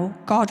now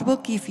God will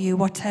give you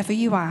whatever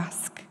you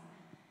ask."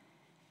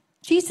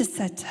 Jesus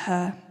said to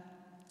her,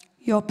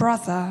 "Your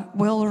brother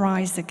will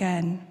rise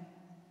again."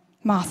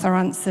 Martha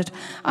answered,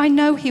 "I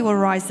know he will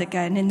rise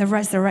again in the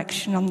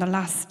resurrection on the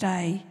last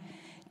day."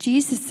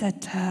 Jesus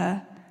said to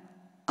her,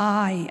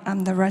 "I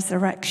am the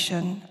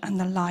resurrection and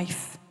the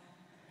life.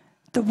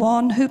 The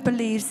one who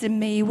believes in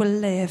me will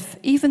live,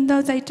 even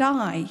though they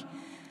die.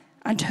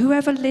 And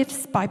whoever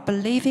lives by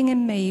believing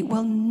in me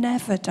will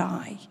never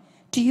die.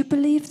 Do you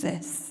believe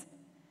this?"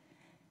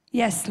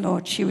 "Yes,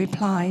 Lord," she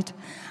replied.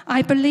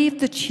 "I believe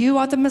that you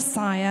are the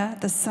Messiah,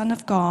 the Son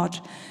of God,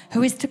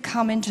 who is to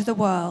come into the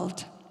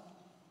world."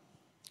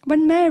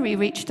 When Mary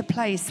reached the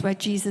place where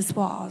Jesus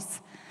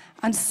was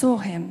and saw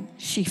him,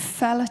 she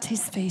fell at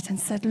his feet and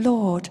said,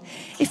 "Lord,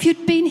 if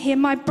you'd been here,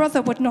 my brother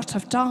would not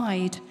have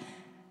died."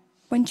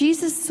 When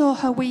Jesus saw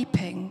her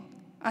weeping,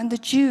 and the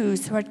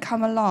Jews who had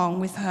come along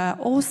with her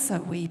also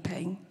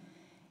weeping,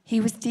 He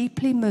was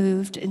deeply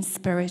moved in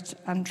spirit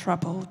and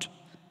troubled.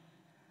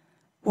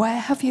 "Where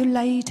have you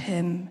laid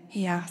him?"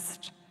 he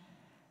asked.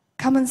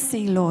 "Come and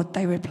see, Lord,"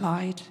 they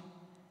replied.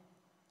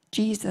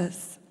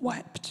 Jesus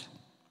wept.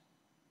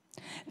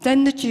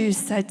 Then the Jews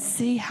said,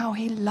 "See how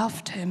he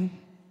loved him."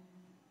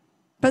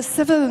 But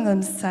several of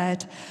them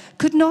said,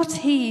 "Could not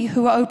he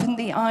who opened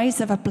the eyes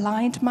of a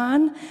blind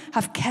man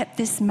have kept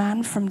this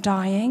man from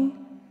dying?"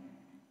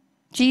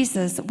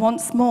 Jesus,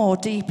 once more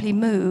deeply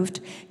moved,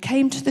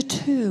 came to the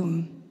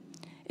tomb.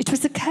 It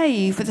was a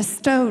cave with a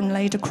stone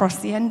laid across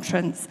the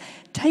entrance.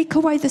 "Take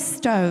away the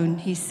stone,"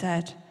 he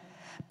said.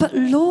 "But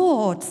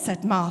Lord,"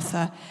 said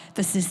Martha,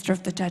 the sister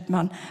of the dead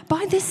man,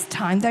 "by this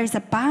time there is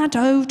a bad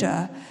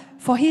odor,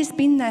 for he has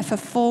been there for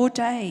 4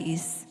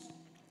 days."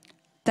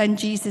 Then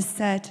Jesus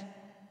said,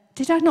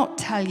 "Did I not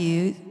tell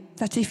you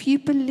that if you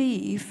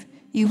believe,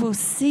 you will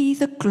see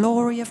the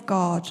glory of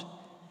God?"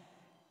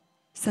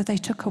 So they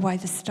took away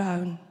the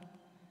stone.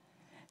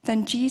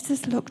 Then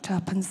Jesus looked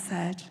up and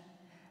said,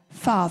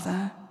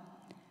 "Father,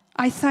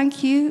 I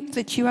thank you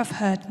that you have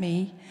heard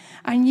me.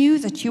 I knew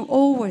that you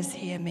always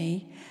hear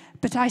me,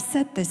 but I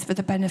said this for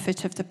the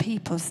benefit of the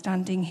people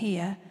standing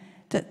here,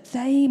 that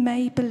they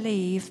may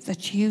believe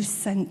that you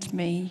sent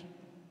me."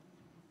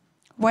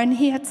 When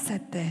he had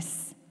said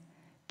this,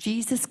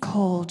 Jesus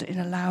called in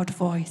a loud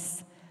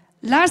voice,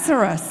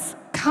 "Lazarus,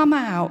 come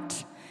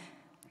out!"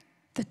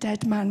 The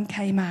dead man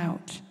came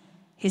out,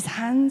 his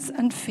hands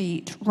and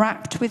feet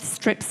wrapped with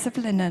strips of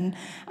linen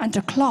and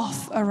a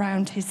cloth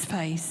around his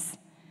face.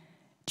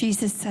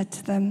 Jesus said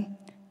to them,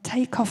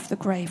 "Take off the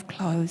grave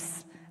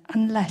clothes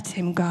and let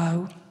him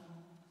go."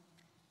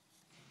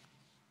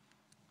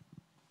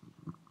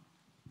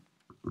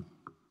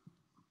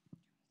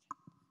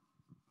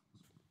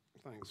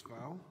 Thanks,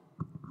 Val.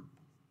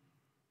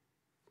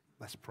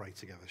 Let's pray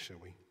together, shall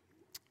we?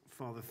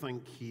 Father,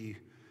 thank you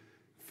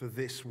for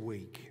this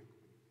week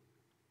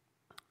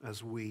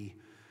as we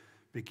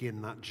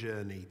begin that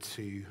journey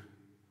to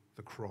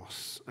the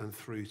cross and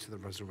through to the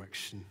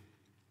resurrection.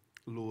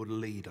 Lord,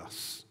 lead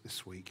us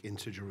this week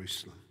into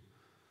Jerusalem.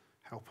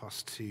 Help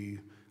us to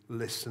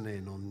listen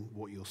in on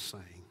what you're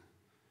saying.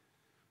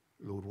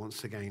 Lord,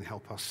 once again,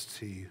 help us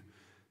to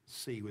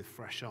see with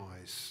fresh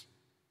eyes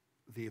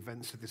the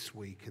events of this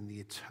week and the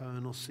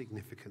eternal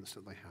significance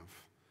that they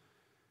have.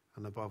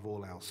 And above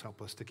all else,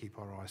 help us to keep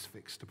our eyes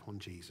fixed upon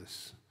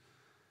Jesus.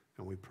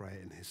 And we pray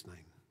it in his name.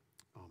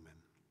 Amen.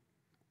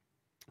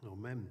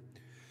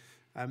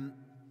 Amen.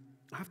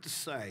 I have to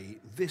say,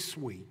 this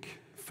week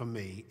for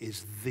me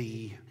is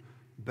the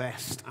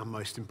best and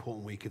most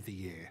important week of the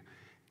year.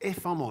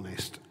 If I'm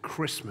honest,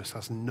 Christmas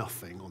has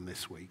nothing on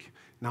this week.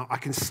 Now, I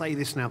can say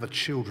this now the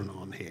children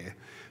aren't here,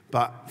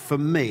 but for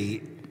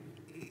me,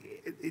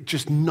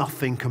 just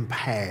nothing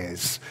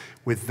compares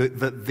with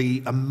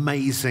the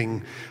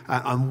amazing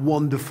and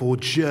wonderful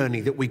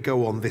journey that we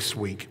go on this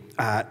week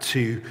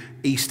to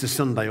Easter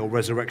Sunday or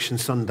Resurrection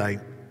Sunday.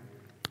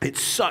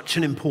 It's such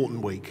an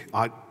important week.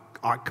 I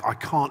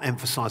can't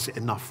emphasize it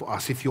enough for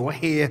us. If you're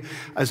here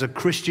as a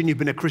Christian, you've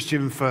been a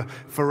Christian for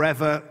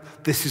forever,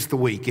 this is the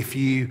week. If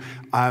you,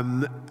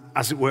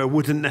 as it were,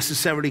 wouldn't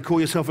necessarily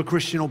call yourself a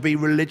Christian or be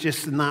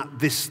religious in that,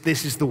 this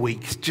is the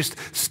week. Just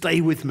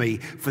stay with me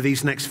for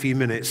these next few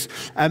minutes.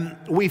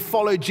 We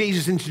followed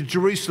Jesus into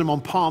Jerusalem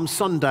on Palm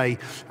Sunday,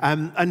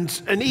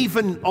 and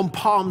even on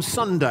Palm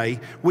Sunday,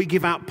 we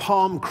give out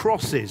palm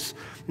crosses.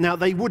 Now,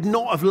 they would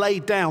not have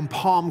laid down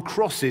palm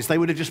crosses. They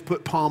would have just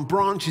put palm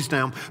branches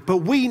down. But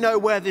we know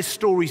where this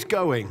story's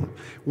going.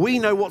 We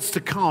know what's to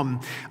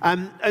come.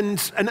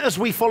 And as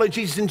we follow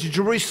Jesus into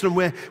Jerusalem,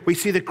 where we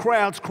see the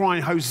crowds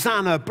crying,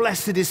 "Hosanna,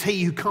 blessed is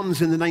he who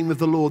comes in the name of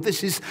the Lord."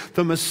 This is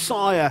the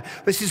Messiah.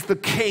 This is the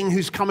King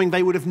who's coming.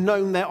 They would have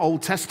known their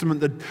Old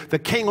Testament, the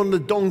King on the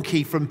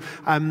donkey from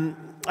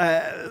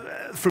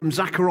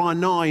Zechariah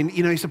 9,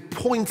 you know, is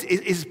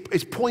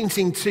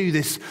pointing to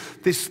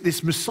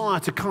this Messiah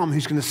to come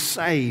who's going to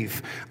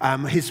save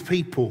his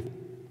people.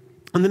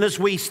 And then as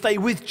we stay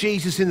with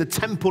Jesus in the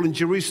temple in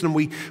Jerusalem,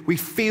 we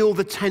feel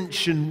the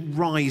tension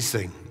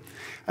rising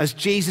as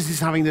Jesus is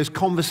having those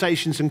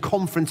conversations and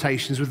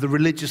confrontations with the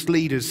religious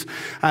leaders.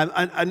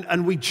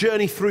 And we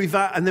journey through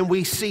that, and then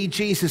we see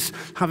Jesus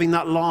having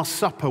that Last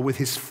Supper with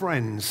his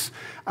friends,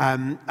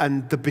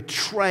 and the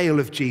betrayal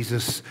of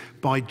Jesus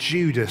by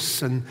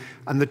Judas, and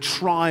the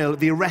trial,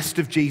 the arrest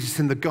of Jesus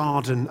in the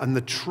garden, and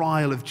the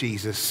trial of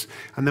Jesus.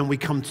 And then we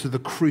come to the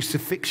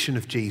crucifixion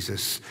of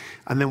Jesus,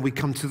 and then we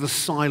come to the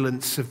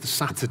silence of the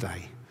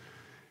Saturday,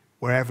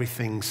 where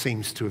everything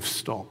seems to have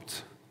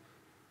stopped.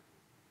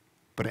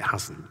 But it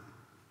hasn't.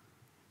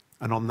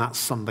 And on that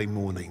Sunday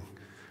morning,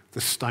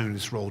 the stone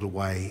is rolled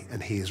away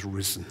and he is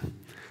risen.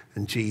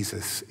 And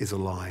Jesus is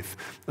alive.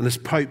 And as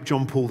Pope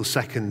John Paul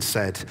II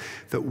said,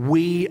 that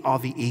we are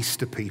the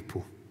Easter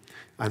people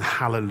and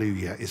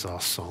hallelujah is our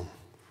song.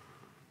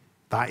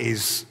 That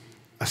is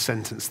a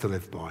sentence to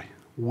live by.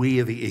 We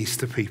are the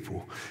Easter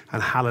people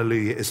and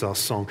hallelujah is our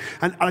song.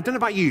 And I don't know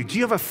about you, do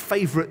you have a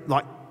favorite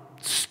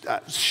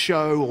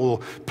show or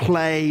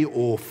play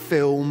or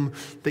film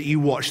that you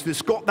watch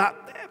that's got that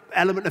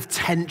element of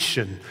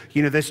tension.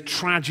 You know, there's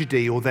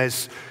tragedy, or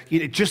there's,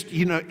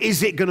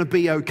 is it going to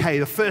be okay?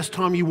 The first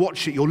time you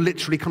watch it, you're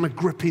literally kind of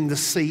gripping the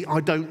seat. I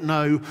don't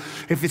know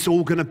if it's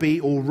all going to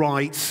be all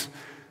right.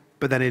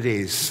 But then it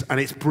is, and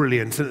it's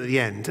brilliant at the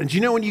end. And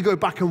when you go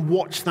back and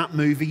watch that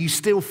movie, you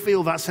still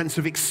feel that sense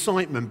of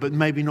excitement, but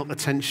maybe not the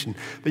tension.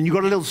 Then you've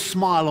got a little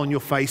smile on your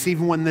face,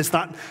 even when there's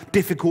that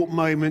difficult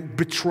moment,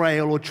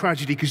 betrayal or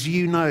tragedy, because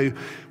you know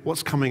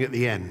what's coming at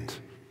the end.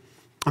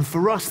 And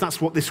for us, that's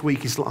what this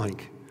week is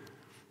like.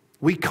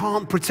 We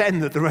can't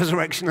pretend that the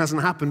resurrection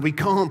hasn't happened. We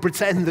can't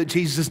pretend that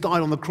Jesus has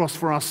died on the cross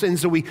for our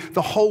sins. So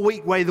the whole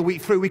week, the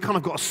week through, we kind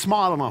of got a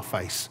smile on our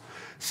face.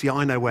 See,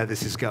 I know where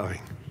this is going.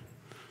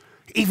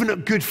 Even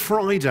at Good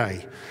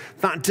Friday,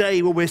 that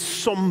day where we're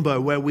somber,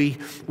 where we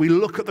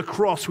look at the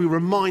cross, we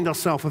remind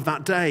ourselves of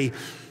that day,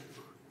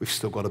 we've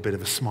still got a bit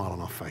of a smile on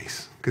our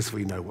face because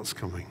we know what's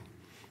coming.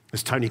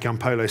 As Tony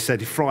Campolo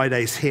said,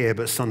 Friday's here,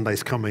 but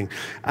Sunday's coming.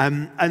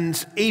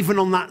 And even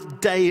on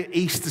that day,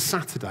 Easter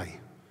Saturday,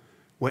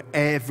 where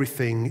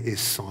everything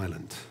is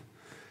silent,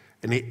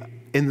 and it,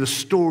 in the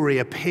story,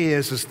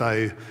 appears as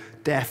though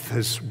death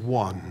has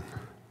won,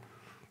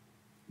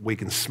 we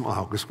can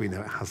smile because we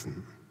know it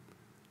hasn't.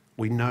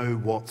 We know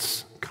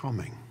what's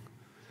coming.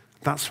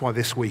 That's why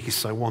this week is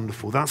so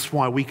wonderful. That's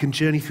why we can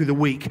journey through the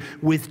week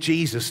with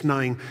Jesus,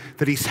 knowing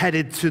that he's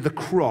headed to the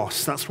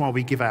cross. That's why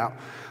we give out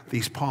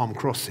these palm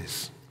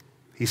crosses.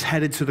 He's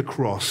headed to the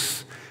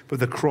cross, but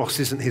the cross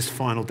isn't his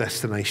final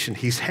destination.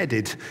 He's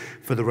headed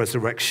for the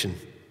resurrection.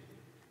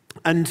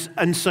 And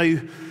so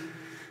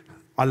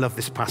I love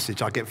this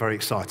passage. I get very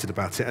excited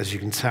about it, as you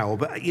can tell.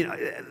 But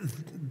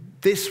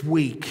this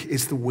week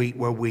is the week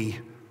where we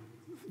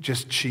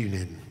just tune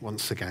in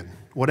once again.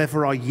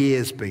 Whatever our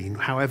year's been,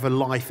 however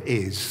life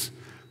is,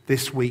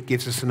 this week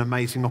gives us an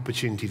amazing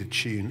opportunity to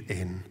tune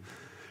in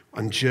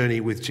and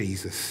journey with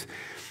Jesus.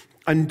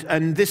 And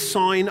this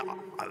sign,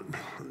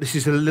 this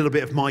is a little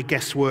bit of my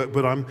guesswork,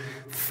 but I'm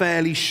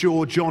fairly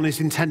sure John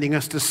is intending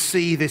us to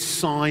see this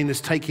sign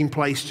as taking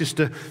place just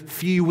a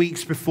few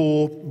weeks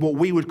before what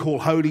we would call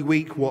Holy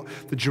Week, what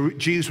the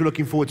Jews were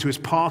looking forward to as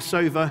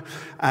Passover.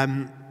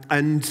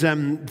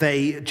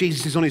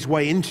 Jesus is on his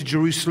way into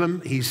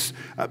Jerusalem. He's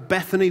at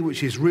Bethany,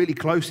 which is really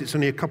close. It's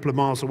only a couple of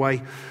miles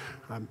away.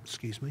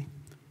 Excuse me.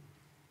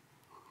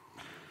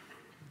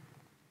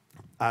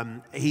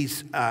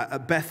 He's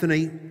at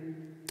Bethany.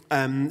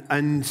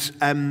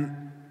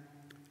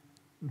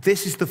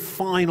 This is the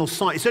final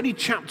sign. It's only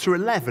chapter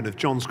 11 of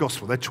John's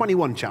Gospel. There are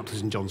 21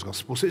 chapters in John's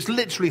Gospel, so it's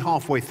literally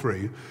halfway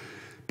through.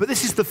 But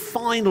this is the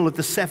final of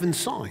the 7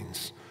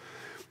 signs.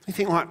 You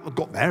think, like, I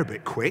got there a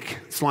bit quick.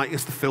 It's like,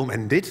 as the film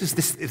ended, is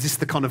this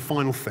the kind of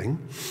final thing?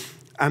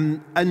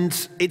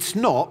 And it's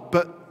not,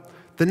 but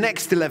the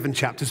next 11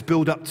 chapters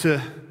build up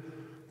to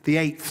the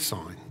 8th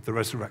sign, the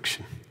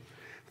resurrection.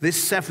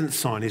 This 7th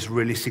sign is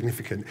really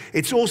significant.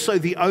 It's also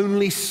the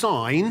only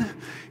sign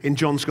in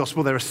John's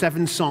Gospel. There are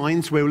 7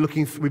 signs. We've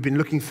been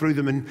looking through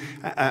them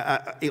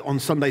on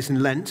Sundays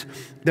in Lent.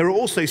 There are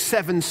also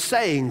 7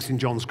 sayings in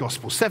John's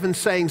Gospel. 7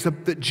 sayings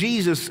that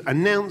Jesus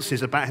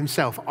announces about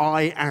himself.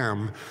 I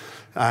am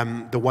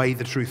the way,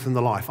 the truth, and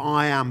the life.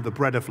 I am the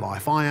bread of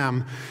life. I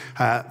am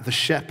the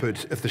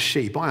shepherd of the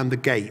sheep. I am the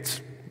gate.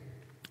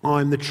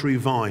 I am the true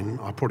vine.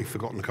 I've probably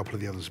forgotten a couple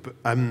of the others, but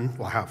I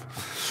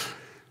have.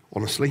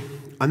 Honestly.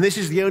 And this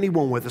is the only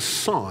one where the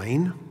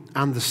sign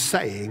and the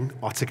saying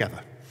are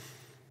together.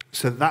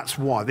 So that's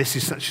why this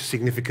is such a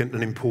significant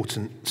and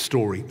important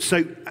story.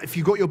 So if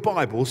you've got your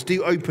Bibles,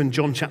 do open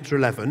John chapter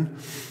 11.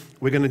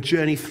 We're going to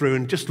journey through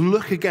and just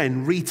look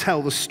again,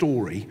 retell the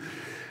story,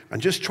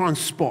 and just try and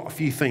spot a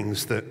few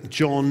things that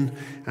John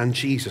and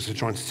Jesus are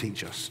trying to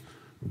teach us.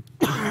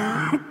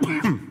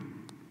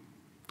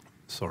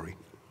 Sorry.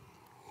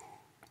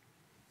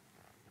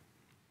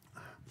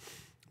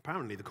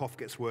 Apparently the cough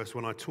gets worse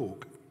when I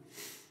talk,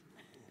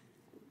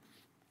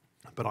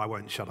 but I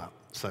won't shut up.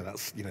 So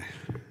that's,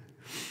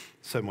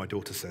 so my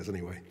daughter says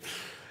anyway.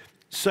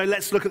 So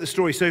let's look at the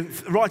story. So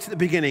right at the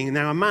beginning,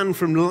 now a man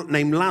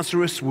named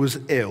Lazarus was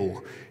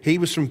ill. He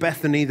was from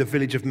Bethany, the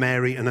village of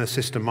Mary and her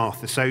sister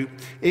Martha. So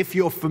if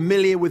you're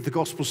familiar with the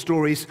gospel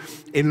stories,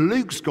 in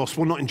Luke's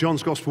gospel, not in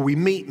John's gospel, we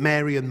meet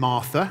Mary and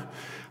Martha.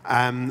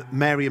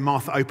 Mary and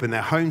Martha open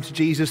their home to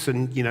Jesus,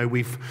 and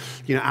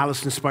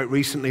Alison spoke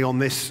recently on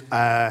this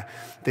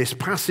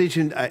passage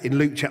in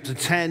Luke chapter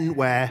 10,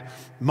 where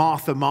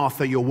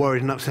Martha, you're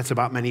worried and upset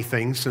about many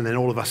things, and then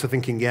all of us are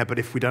thinking, yeah, but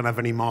if we don't have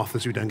any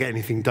Marthas, we don't get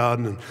anything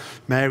done. And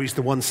Mary's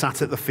the one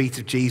sat at the feet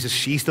of Jesus;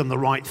 she's done the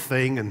right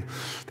thing, and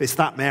it's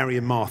that Mary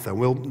and Martha.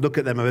 We'll look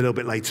at them a little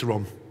bit later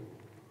on.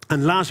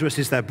 And Lazarus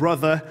is their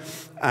brother,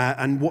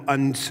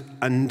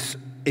 and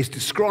is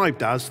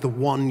described as the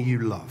one you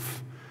love.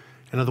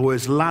 In other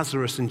words,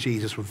 Lazarus and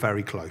Jesus were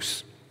very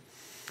close.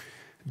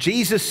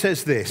 Jesus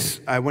says this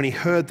when he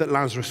heard that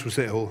Lazarus was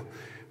ill: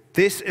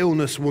 this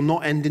illness will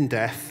not end in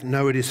death.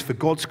 No, it is for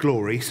God's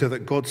glory, so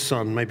that God's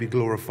Son may be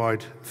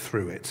glorified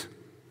through it.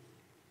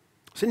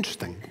 It's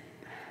interesting.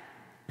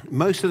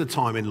 Most of the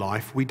time in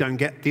life, we don't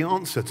get the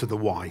answer to the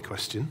why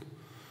question.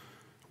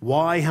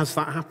 Why has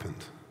that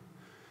happened?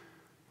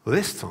 Well,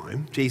 this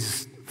time,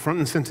 Jesus, front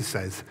and center,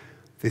 says,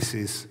 this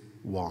is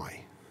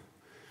why.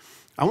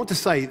 I want to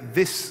say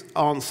this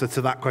answer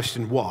to that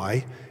question,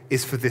 why,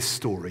 is for this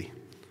story.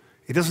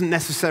 It doesn't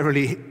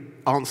necessarily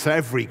answer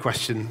every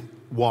question,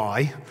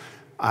 why.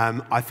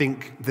 I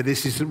think that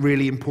this is a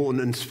really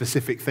important and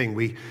specific thing.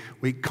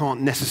 We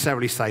can't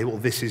necessarily say, well,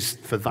 this is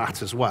for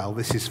that as well.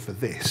 This is for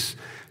this.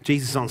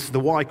 Jesus answers the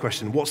why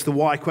question. What's the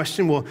why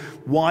question? Well,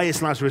 why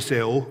is Lazarus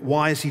ill?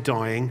 Why is he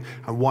dying?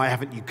 And why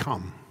haven't you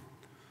come?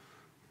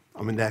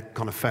 I mean, they're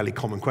kind of fairly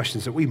common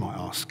questions that we might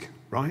ask,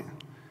 right?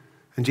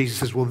 And Jesus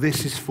says, well,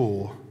 this is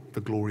for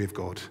the glory of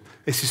God.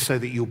 This is so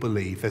that you'll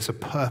believe. There's a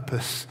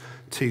purpose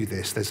to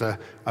this. There's a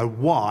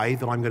why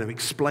that I'm going to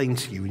explain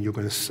to you and you're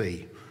going to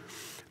see.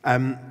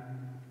 And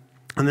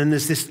then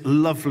there's this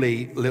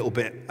lovely little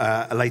bit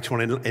later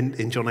on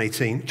in John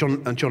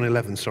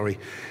 11,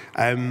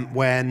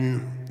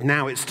 when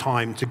now it's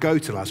time to go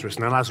to Lazarus.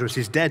 Now Lazarus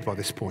is dead by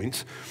this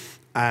point,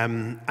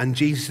 and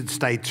Jesus had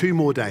stayed 2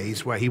 more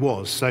days where he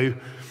was. So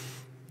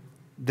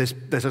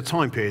there's a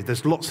time period.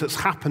 There's lots that's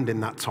happened in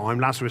that time.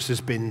 Lazarus has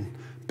been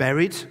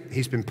buried.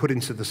 He's been put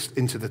into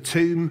the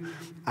tomb,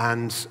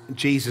 and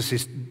Jesus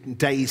is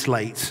days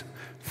late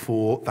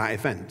for that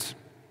event.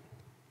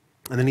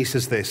 And then he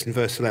says this in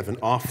verse 11,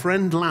 our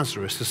friend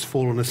Lazarus has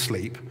fallen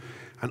asleep,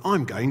 and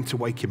I'm going to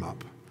wake him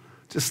up.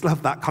 Just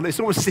love that kind of, it's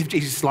almost as if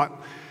Jesus is like,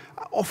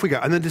 off we go.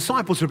 And the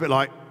disciples are a bit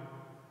like,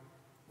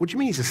 what do you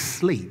mean he's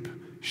asleep?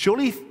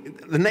 Surely,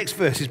 the next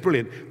verse is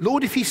brilliant.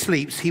 Lord, if he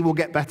sleeps, he will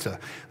get better.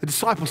 The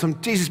disciples,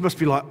 Jesus must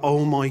be like,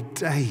 oh my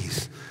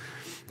days.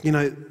 You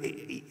know,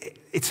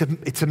 it's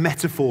a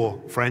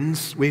metaphor,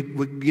 friends.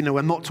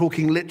 We're not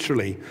talking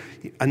literally.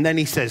 And then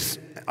he says,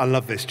 I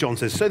love this, John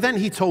says, so then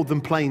he told them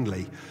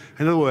plainly.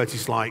 In other words,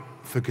 he's like,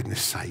 for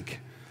goodness sake,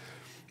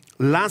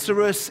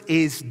 Lazarus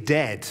is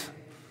dead.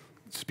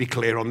 Let's be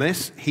clear on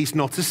this. He's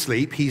not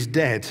asleep, he's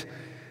dead.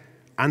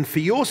 And for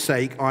your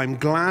sake, I'm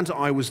glad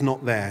I was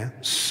not there,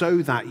 so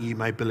that you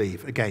may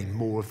believe. Again,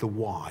 more of the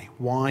why.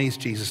 Why is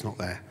Jesus not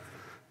there?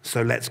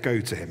 So let's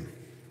go to him.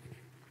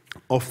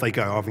 Off they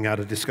go, having had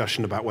a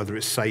discussion about whether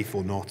it's safe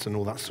or not and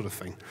all that sort of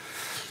thing.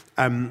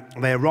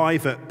 They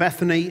arrive at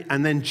Bethany,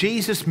 and then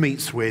Jesus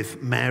meets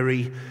with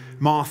Mary,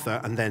 Martha,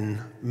 and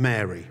then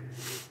Mary.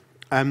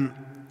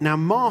 Now,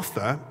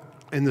 Martha,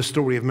 in the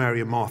story of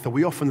Mary and Martha,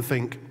 we often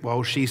think,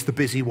 well, she's the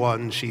busy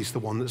one. She's the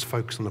one that's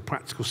focused on the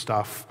practical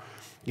stuff.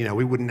 You know,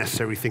 we wouldn't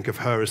necessarily think of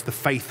her as the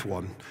faith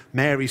one.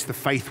 Mary's the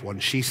faith one.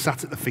 She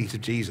sat at the feet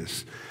of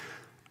Jesus.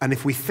 And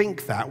if we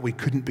think that, we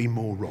couldn't be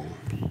more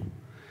wrong.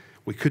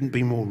 We couldn't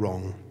be more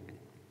wrong.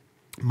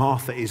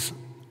 Martha is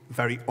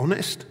very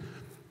honest.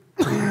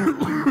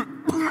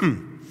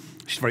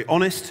 She's very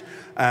honest.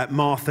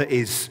 Martha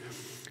is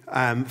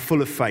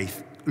full of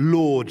faith.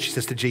 Lord, she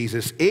says to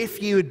Jesus,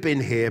 if you had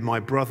been here, my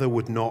brother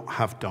would not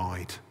have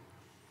died.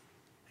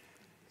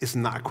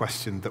 Isn't that a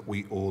question that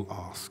we all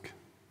ask?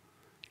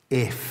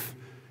 If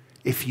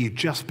you'd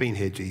just been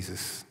here,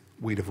 Jesus,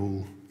 it'd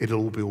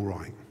all be all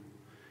right.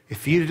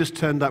 If you'd just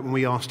turned up when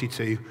we asked you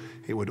to,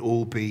 it would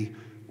all be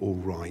all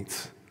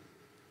right.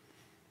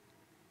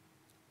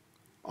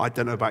 I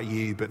don't know about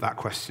you, but that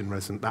question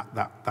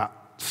that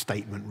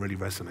statement really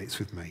resonates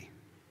with me.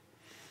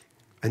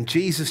 And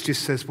Jesus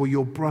just says, well,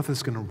 your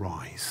brother's going to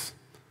rise.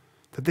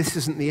 That this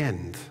isn't the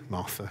end,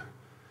 Martha.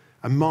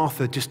 And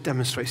Martha just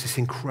demonstrates this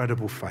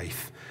incredible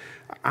faith,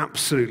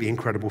 absolutely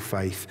incredible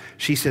faith.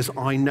 She says,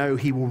 I know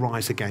he will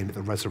rise again at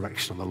the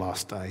resurrection on the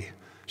last day.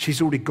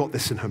 She's already got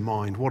this in her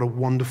mind. What a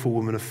wonderful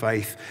woman of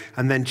faith.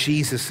 And then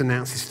Jesus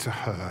announces to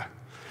her,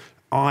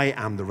 I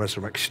am the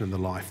resurrection and the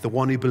life. The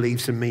one who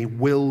believes in me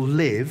will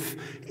live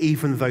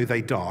even though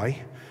they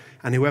die.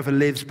 And whoever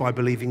lives by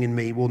believing in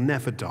me will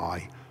never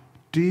die.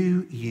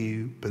 Do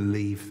you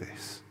believe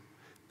this?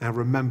 Now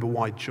remember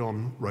why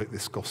John wrote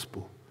this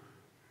gospel.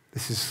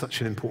 This is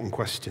such an important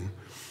question.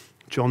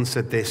 John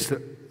said this,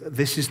 that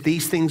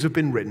these things have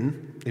been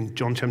written in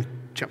John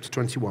chapter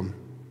 21,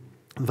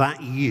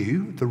 that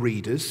you, the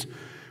readers,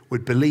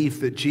 would believe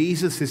that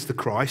Jesus is the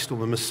Christ or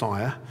the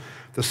Messiah,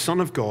 the Son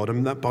of God,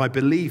 and that by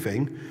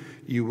believing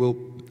you will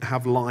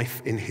have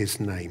life in his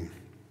name.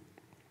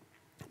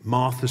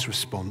 Martha's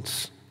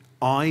response,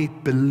 I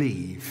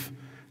believe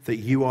that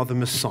you are the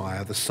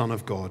Messiah, the Son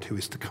of God, who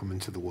is to come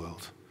into the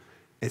world.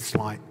 It's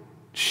like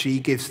she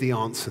gives the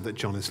answer that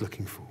John is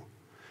looking for.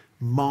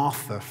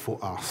 Martha, for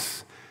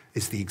us,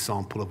 is the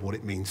example of what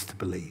it means to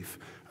believe,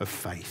 of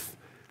faith.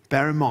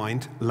 Bear in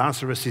mind,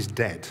 Lazarus is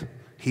dead.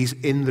 He's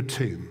in the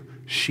tomb.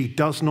 She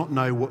does not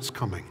know what's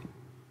coming.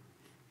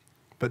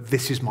 But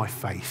this is my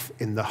faith.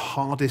 In the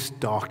hardest,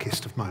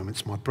 darkest of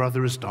moments, my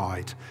brother has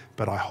died,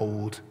 but I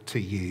hold to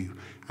you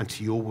and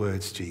to your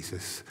words,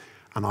 Jesus.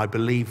 And I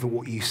believe that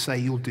what you say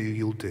you'll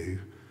do.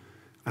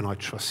 And I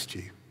trust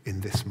you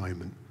in this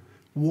moment.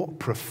 What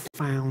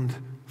profound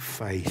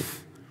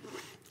faith.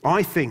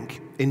 I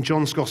think in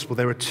John's gospel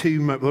there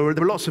are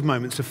lots of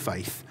moments of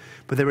faith,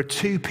 but there are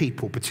 2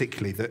 people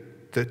particularly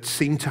that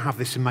seem to have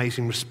this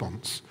amazing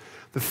response.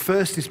 The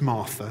first is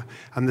Martha,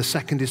 and the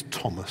second is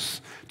Thomas.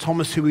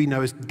 Thomas, who we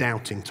know as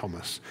Doubting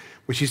Thomas,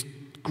 which is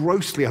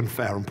grossly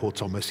unfair on poor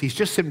Thomas. He's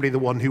just simply the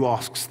one who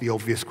asks the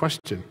obvious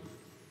question.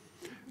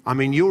 I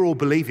mean, you're all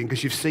believing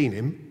because you've seen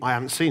him. I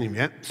haven't seen him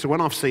yet. So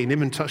when I've seen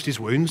him and touched his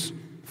wounds,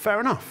 fair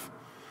enough.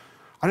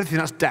 I don't think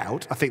that's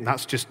doubt. I think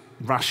that's just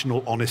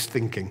rational, honest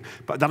thinking.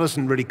 But that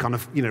doesn't really kind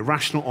of,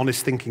 rational,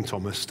 honest thinking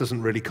Thomas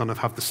doesn't really kind of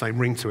have the same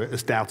ring to it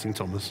as doubting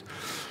Thomas.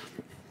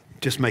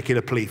 Just make it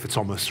a plea for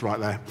Thomas right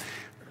there.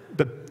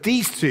 But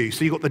these two,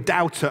 so you've got the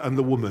doubter and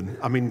the woman.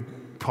 I mean,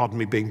 pardon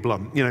me being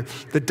blunt.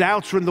 The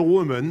doubter and the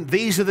woman,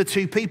 these are the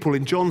two people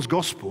in John's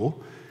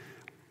gospel,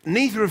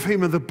 neither of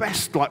whom are the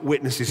best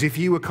witnesses. If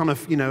you were kind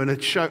of, in a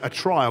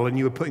trial and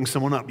you were putting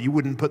someone up, you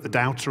wouldn't put the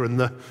doubter and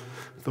the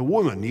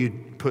woman.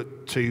 You'd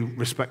put two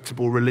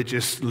respectable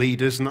religious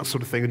leaders and that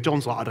sort of thing. And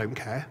John's like, I don't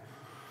care.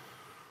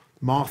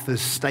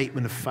 Martha's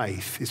statement of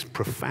faith is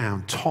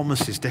profound.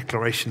 Thomas's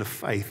declaration of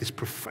faith is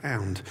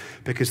profound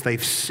because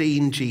they've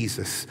seen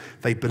Jesus.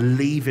 They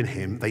believe in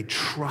him. They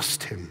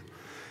trust him.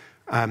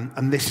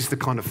 And this is the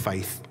kind of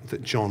faith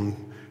that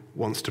John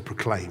wants to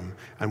proclaim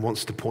and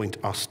wants to point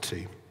us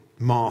to.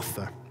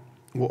 Martha,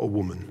 what a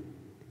woman.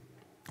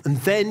 And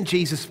then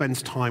Jesus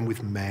spends time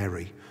with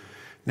Mary.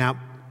 Now,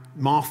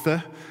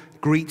 Martha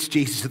greets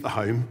Jesus at the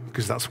home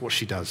because that's what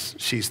she does.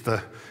 She's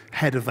the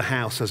head of the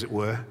house, as it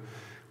were.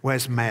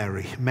 Where's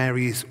Mary?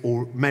 Mary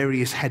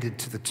is headed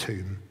to the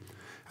tomb.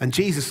 And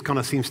Jesus kind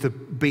of seems to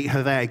beat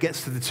her there,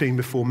 gets to the tomb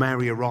before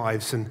Mary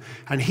arrives,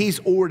 and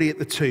he's already at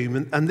the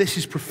tomb. And this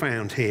is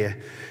profound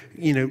here.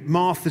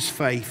 Martha's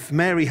faith,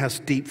 Mary has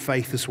deep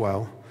faith as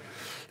well.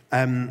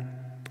 And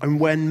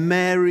when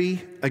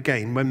Mary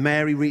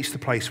reached the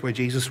place where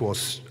Jesus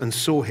was and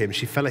saw him,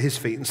 she fell at his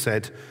feet and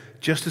said,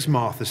 just as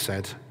Martha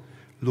said,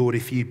 Lord,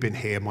 if you'd been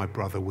here, my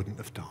brother wouldn't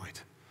have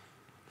died.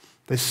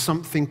 There's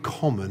something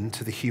common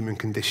to the human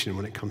condition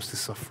when it comes to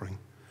suffering,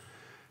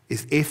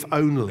 is if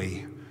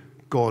only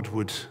God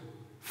would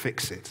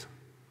fix it.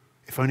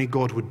 If only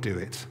God would do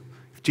it.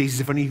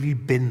 If only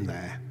you'd been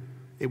there,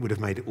 it would have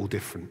made it all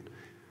different.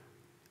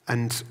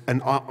 And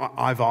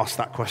I've asked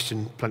that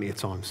question plenty of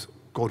times.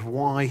 God,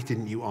 why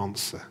didn't you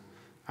answer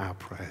our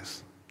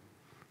prayers?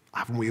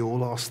 Haven't we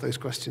all asked those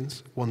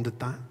questions? Wondered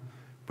that?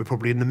 We're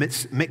probably in the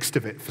midst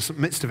of it for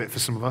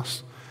some of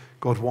us.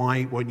 God,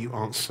 why won't you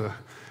answer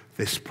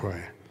this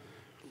prayer?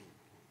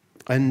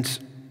 And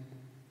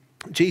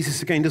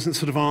Jesus, again, doesn't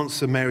sort of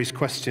answer Mary's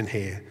question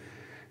here.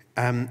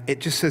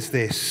 It just says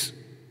this: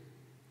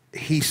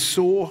 he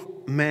saw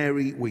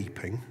Mary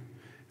weeping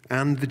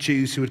and the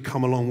Jews who had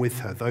come along with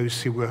her,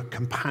 those who were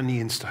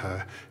companions to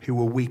her, who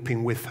were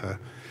weeping with her.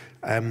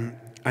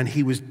 And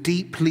he was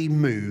deeply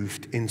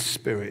moved in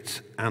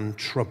spirit and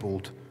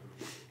troubled.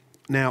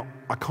 Now,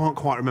 I can't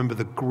quite remember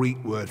the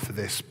Greek word for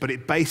this, but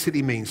it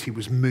basically means he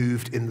was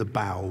moved in the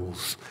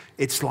bowels.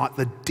 It's like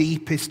the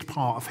deepest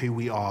part of who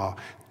we are.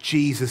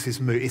 Jesus is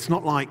moved. It's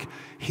not like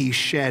he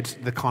shed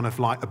the kind of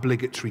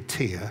obligatory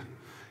tear.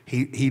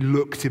 He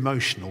looked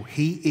emotional.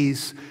 He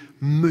is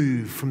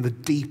moved from the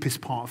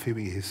deepest part of who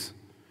he is.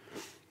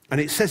 And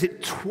it says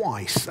it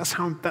twice. That's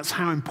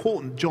how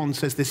important John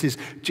says this is.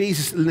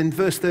 Jesus, in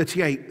verse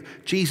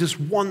 38, Jesus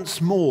once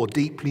more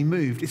deeply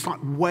moved. It's like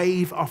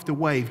wave after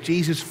wave.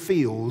 Jesus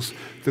feels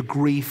the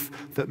grief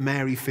that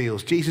Mary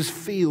feels. Jesus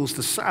feels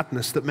the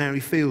sadness that Mary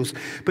feels.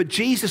 But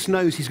Jesus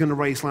knows he's going to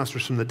raise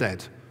Lazarus from the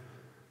dead.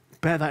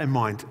 Bear that in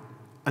mind.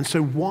 And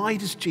so why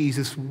does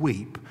Jesus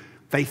weep?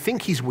 They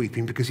think he's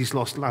weeping because he's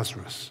lost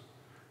Lazarus.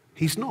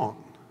 He's not.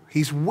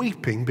 He's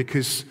weeping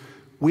because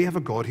we have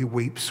a God who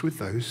weeps with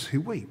those who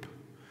weep.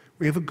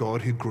 We have a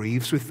God who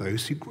grieves with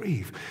those who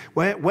grieve.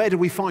 Where do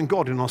we find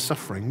God in our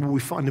suffering? Well, we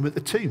find him at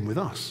the tomb with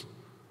us.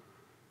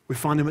 We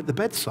find him at the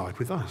bedside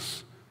with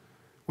us.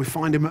 We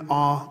find him at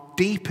our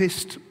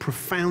deepest,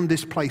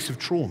 profoundest place of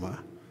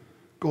trauma.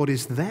 God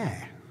is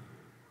there.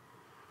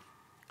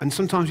 And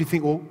sometimes you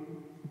think, well,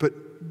 but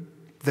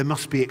there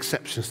must be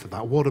exceptions to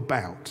that. What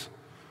about?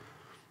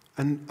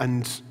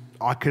 And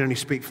I can only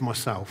speak for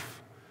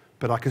myself,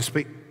 but I can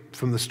speak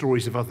from the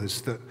stories of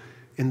others that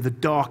in the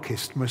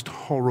darkest, most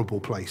horrible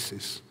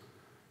places,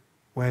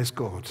 where's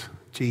God?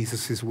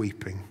 Jesus is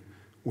weeping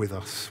with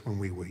us when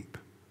we weep.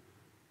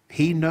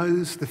 He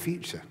knows the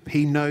future.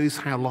 He knows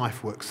how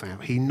life works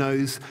out. He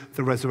knows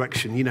the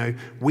resurrection.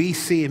 We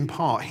see in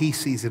part, he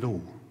sees it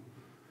all.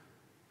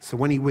 So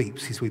when he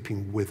weeps, he's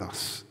weeping with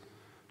us,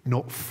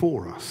 not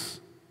for us,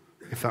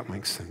 if that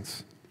makes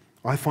sense.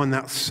 I find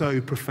that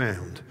so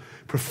profound,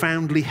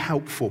 profoundly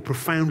helpful,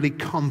 profoundly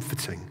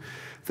comforting,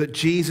 that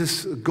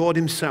Jesus, God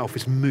himself,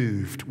 is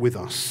moved with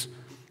us.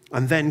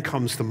 And then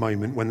comes the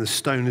moment when the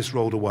stone is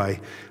rolled away.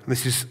 And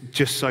this is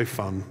just so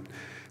fun.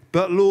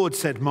 But Lord,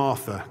 said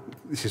Martha,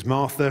 this is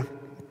Martha,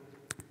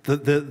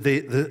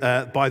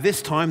 by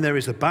this time there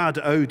is a bad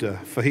odor,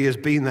 for he has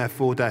been there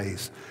 4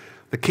 days.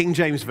 The King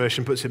James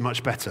Version puts it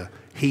much better.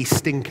 He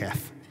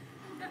stinketh.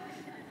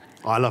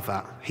 I love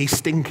that. He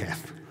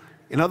stinketh.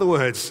 In other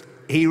words,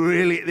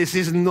 this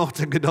is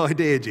not a good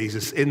idea,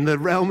 Jesus. In the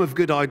realm of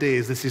good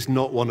ideas, this is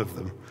not one of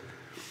them.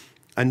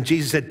 And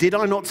Jesus said, did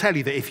I not tell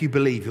you that if you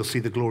believe, you'll see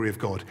the glory of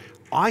God?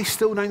 I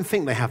still don't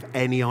think they have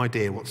any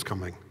idea what's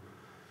coming.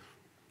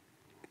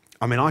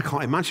 I mean, I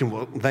can't imagine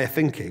what they're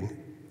thinking.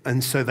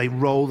 And so they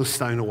roll the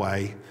stone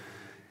away.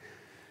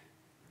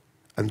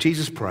 And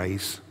Jesus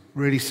prays,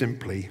 really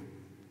simply,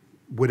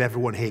 would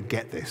everyone here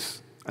get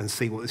this and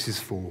see what this is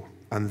for?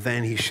 And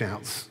then he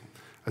shouts,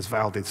 as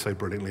Val did so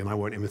brilliantly, and I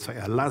won't imitate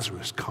her,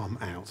 Lazarus, come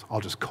out. I'll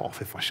just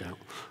cough if I shout.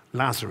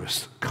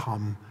 Lazarus,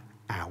 come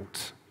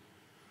out.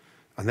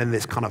 And then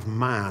this kind of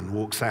man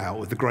walks out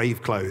with the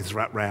grave clothes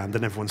wrapped round,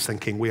 and everyone's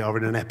thinking, we are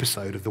in an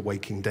episode of The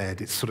Waking Dead.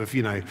 It's sort of,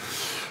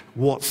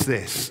 what's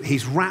this?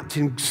 He's wrapped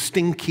in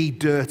stinky,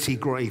 dirty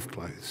grave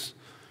clothes.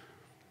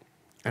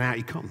 And out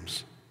he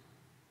comes.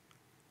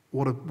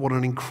 What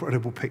an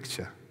incredible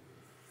picture.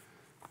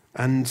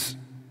 And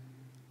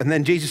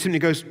then Jesus simply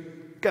goes,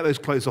 get those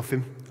clothes off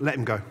him, let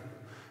him go.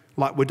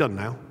 Like, we're done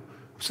now.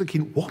 I was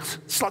thinking, what?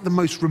 It's like the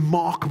most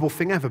remarkable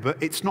thing ever,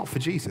 but it's not for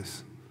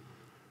Jesus.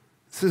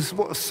 This is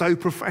what's so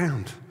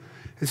profound.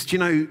 Is, do you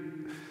know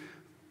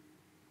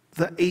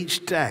that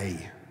each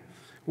day,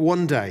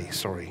 one day,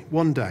 it's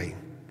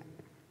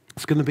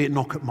going to be a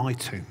knock at my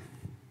tomb.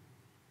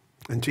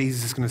 And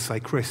Jesus is going to say,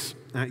 Chris,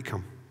 out you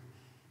come.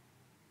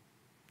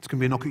 It's going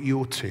to be a knock at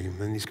your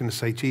tomb. And he's going to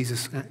say,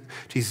 Jesus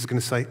is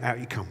going to say, out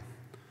you come.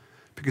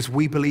 Because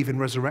we believe in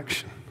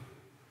resurrection.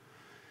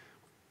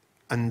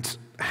 And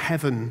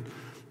heaven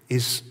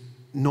is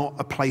not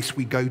a place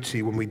we go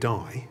to when we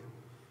die.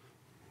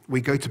 We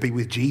go to be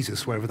with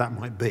Jesus, wherever that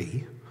might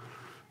be.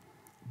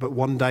 But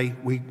one day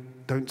we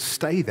don't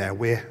stay there.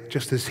 We're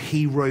just as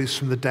he rose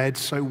from the dead,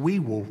 so we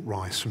will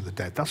rise from the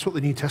dead. That's what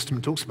the New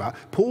Testament talks about.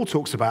 Paul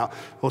talks about,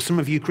 well, some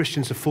of you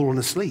Christians have fallen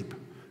asleep,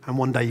 and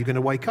one day you're going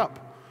to wake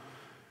up.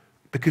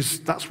 Because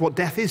that's what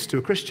death is to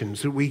a Christian.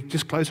 So we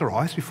just close our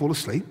eyes, we fall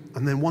asleep,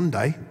 and then one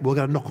day we're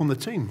going to knock on the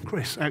tomb.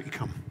 Chris, out you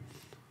come.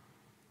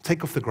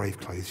 Take off the grave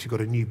clothes. You've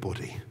got a new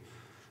body.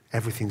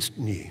 Everything's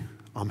new.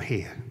 I'm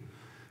here.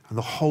 And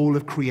the whole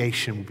of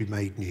creation will be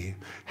made new.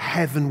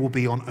 Heaven will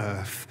be on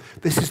earth.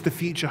 This is the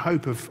future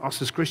hope of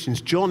us as Christians.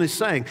 John is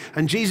saying,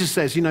 and Jesus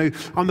says,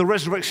 I'm the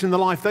resurrection and the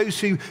life. Those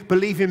who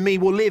believe in me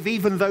will live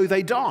even though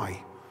they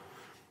die.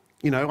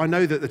 I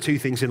know that the two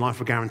things in life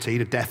are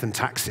guaranteed are death and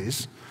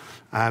taxes.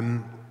 I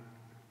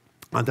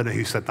don't know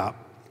who said that,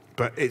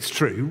 but it's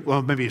true.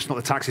 Well, maybe it's not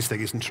the taxes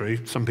thing isn't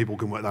true. Some people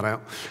can work that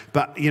out.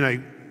 But,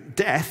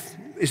 death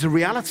is a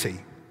reality.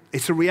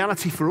 It's a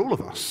reality for all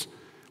of us.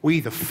 We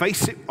either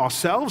face it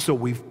ourselves or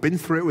we've been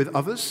through it with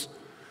others.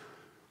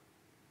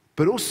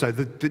 But also,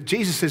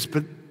 Jesus says,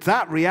 but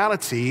that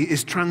reality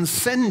is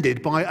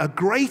transcended by a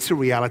greater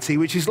reality,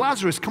 which is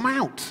Lazarus, come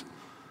out.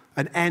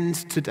 An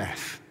end to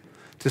death,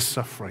 to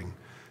suffering,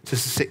 to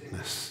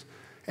sickness.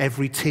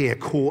 Every tear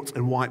caught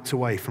and wiped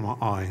away from our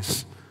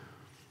eyes.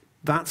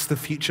 That's the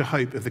future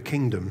hope of the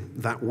kingdom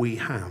that we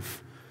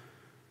have.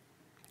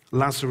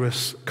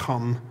 Lazarus,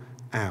 come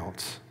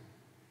out.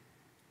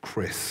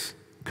 Chris,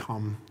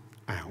 come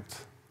out.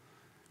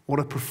 What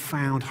a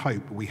profound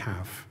hope we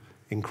have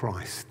in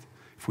Christ.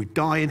 If we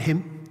die in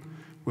him,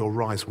 we'll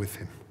rise with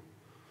him.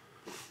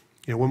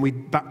 When we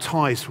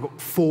baptize, we've got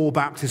 4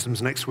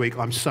 baptisms next week.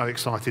 I'm so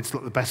excited. It's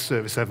like the best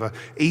service ever.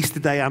 Easter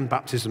Day and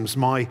baptisms,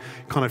 my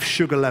kind of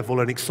sugar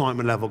level and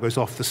excitement level goes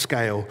off the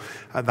scale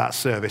at that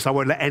service. I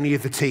won't let any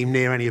of the team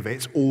near any of it.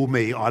 It's all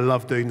me. I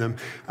love doing them.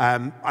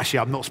 Actually,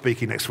 I'm not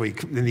speaking next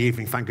week in the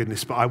evening, thank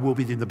goodness, but I will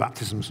be doing the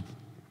baptisms.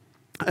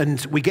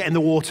 And we get in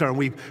the water and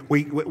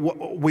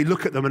we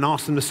look at them and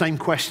ask them the same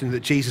question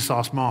that Jesus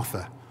asked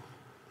Martha.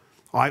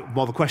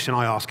 The question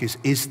I ask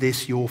is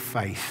this your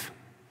faith?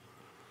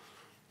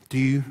 Do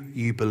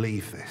you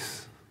believe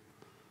this?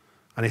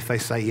 And if they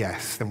say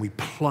yes, then we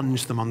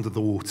plunge them under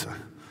the water.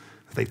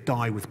 They've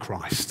died with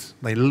Christ.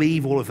 They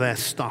leave all of their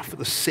stuff,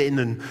 the sin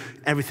and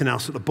everything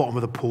else at the bottom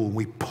of the pool, and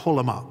we pull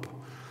them up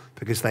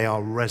because they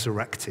are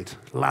resurrected.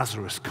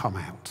 Lazarus, come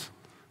out.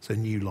 It's a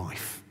new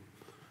life.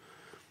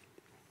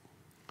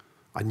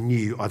 I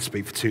knew I'd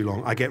speak for too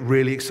long. I get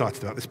really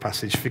excited about this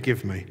passage.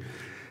 Forgive me.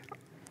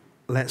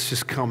 Let's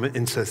just come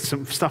into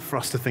some stuff for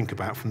us to think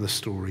about from the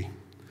story.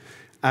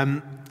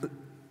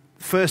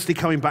 Firstly,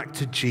 coming back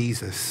to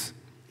Jesus,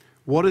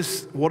 what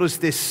does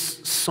this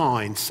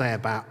sign say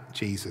about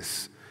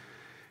Jesus?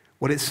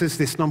 Well, it says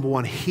this, number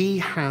one, he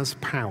has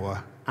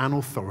power and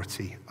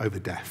authority over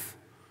death.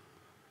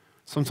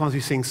 Sometimes we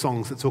sing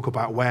songs that talk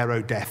about where,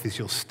 oh, death is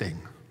your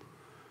sting.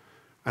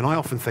 And I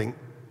often think,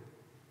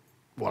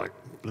 well, it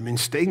blooming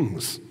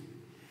stings.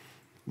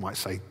 Might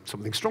say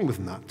something stronger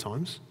than that at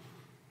times,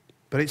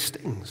 but it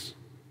stings.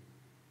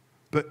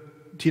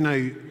 But do you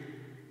know,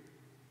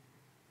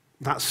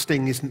 that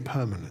sting isn't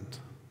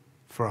permanent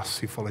for us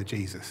who follow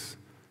Jesus.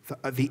 That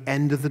at the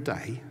end of the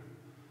day,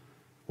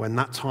 when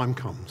that time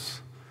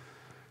comes,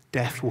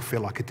 death will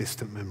feel like a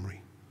distant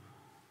memory.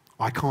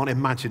 I can't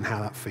imagine how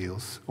that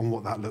feels and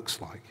what that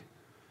looks like.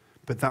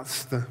 But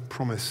that's the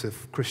promise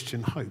of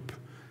Christian hope.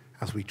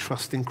 As we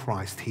trust in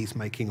Christ, he's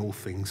making all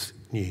things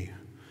new.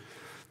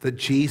 That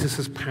Jesus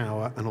has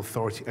power and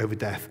authority over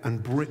death,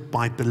 and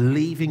by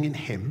believing in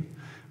him,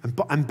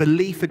 and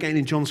belief, again,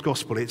 in John's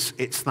gospel, it's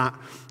that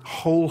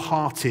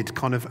wholehearted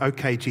kind of,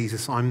 okay,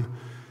 Jesus, I'm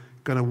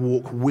going to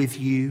walk with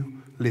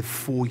you, live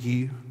for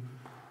you,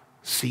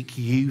 seek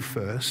you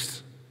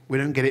first. We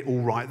don't get it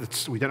all right.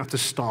 We don't have to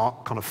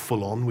start kind of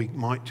full on. We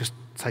might just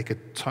take a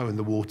toe in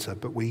the water,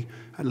 but we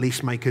at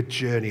least make a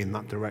journey in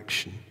that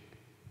direction.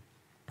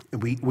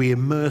 And we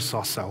immerse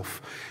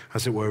ourselves,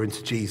 as it were,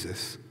 into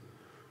Jesus.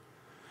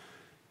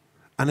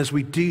 And as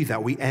we do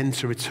that, we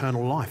enter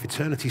eternal life.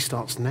 Eternity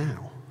starts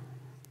now.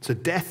 So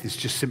death is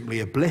just simply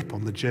a blip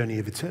on the journey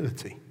of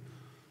eternity.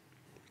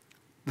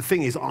 The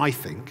thing is, I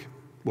think,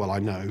 well, I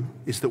know,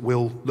 is that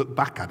we'll look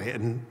back at it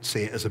and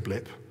see it as a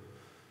blip.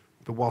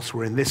 But whilst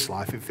we're in this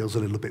life, it feels a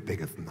little bit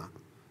bigger than that.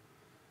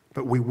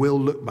 But we will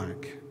look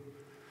back.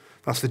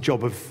 That's the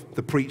job of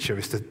the preacher,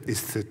 is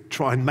to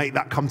try and make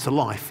that come to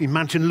life.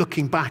 Imagine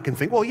looking back and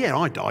think, well, yeah,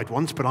 I died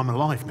once, but I'm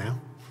alive now.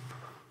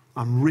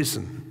 I'm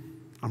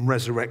risen. I'm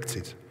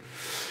resurrected.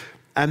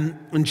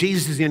 And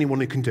Jesus is the only one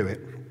who can do it.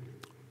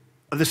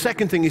 And the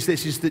second thing is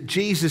this, is that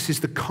Jesus is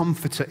the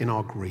comforter in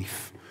our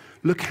grief.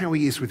 Look how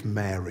he is with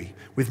Mary.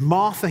 With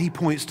Martha, he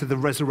points to the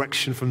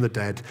resurrection from the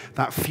dead,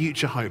 that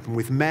future hope. And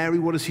with Mary,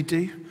 what does he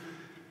do?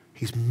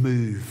 He's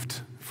moved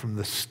from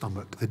the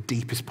stomach, the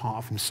deepest part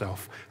of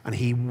himself, and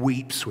he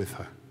weeps with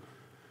her.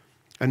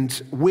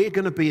 And we're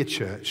going to be a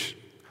church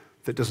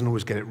that doesn't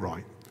always get it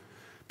right.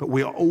 But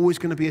we are always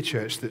going to be a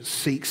church that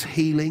seeks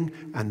healing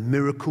and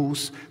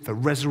miracles, the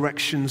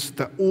resurrections,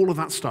 that all of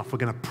that stuff. We're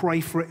going to pray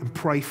for it and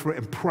pray for it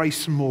and pray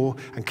some more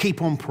and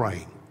keep on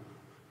praying.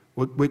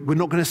 We're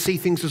not going to see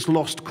things as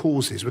lost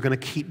causes. We're going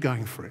to keep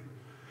going for it.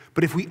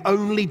 But if we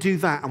only do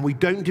that and we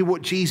don't do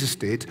what Jesus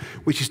did,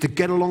 which is to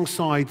get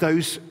alongside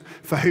those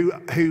for who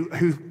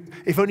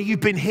if only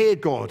you've been here,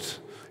 God,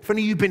 if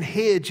only you've been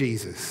here,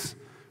 Jesus,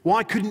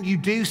 why couldn't you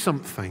do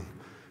something?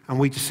 And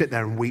we just sit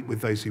there and weep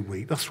with those who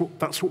weep. That's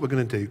what we're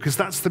going to do, because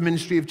that's the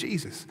ministry of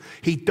Jesus.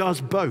 He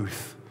does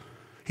both.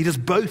 He does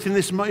both in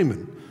this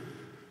moment.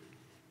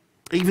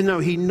 Even though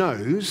he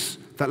knows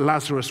that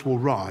Lazarus will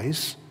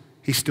rise,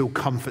 he still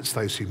comforts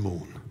those who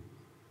mourn.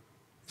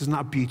 Isn't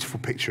that a beautiful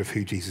picture of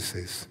who Jesus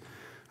is?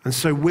 And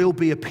so we'll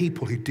be a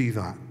people who do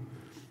that,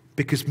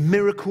 because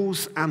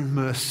miracles and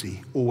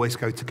mercy always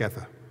go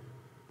together.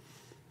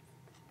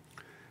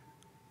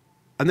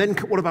 And then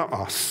what about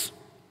us?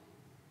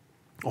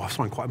 Oh, I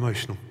find quite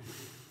emotional.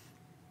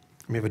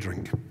 Let me have a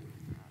drink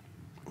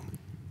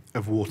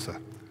of water.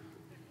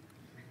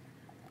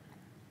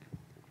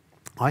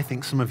 I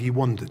think some of you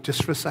wondered,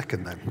 just for a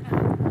second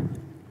then.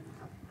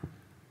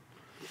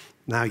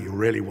 Now you're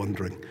really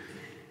wondering.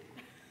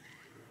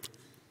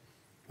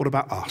 What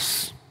about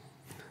us?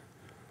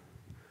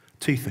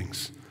 Two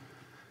things.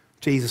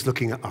 Jesus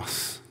looking at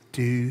us.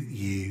 Do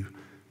you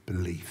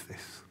believe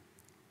this?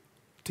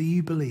 Do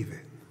you believe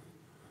it?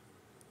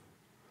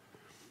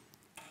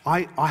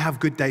 I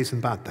have good days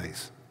and bad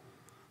days.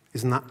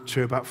 Isn't that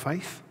true about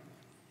faith?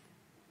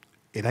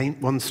 It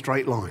ain't one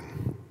straight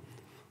line.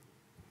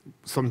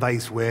 Some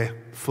days we're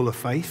full of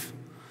faith.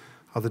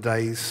 Other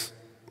days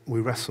we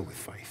wrestle with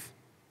faith.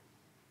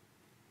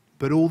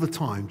 But all the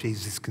time,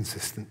 Jesus is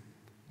consistent.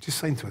 Just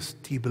saying to us,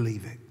 do you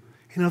believe it?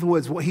 In other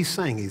words, what he's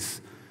saying is,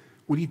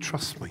 will you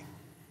trust me?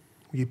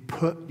 Will you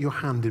put your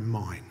hand in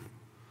mine?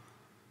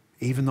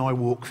 Even though I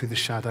walk through the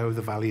shadow of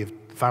the valley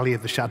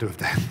of the shadow of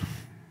death,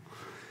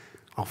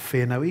 I'll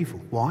fear no evil.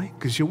 Why?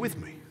 Because you're with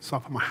me. So I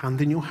put my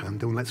hand in your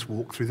hand and let's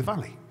walk through the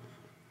valley.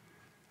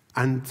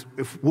 And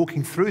if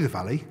walking through the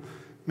valley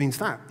means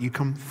that you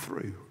come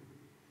through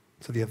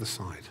to the other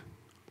side.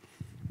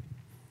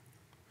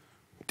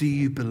 Do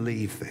you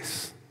believe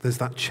this? There's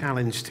that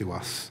challenge to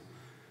us.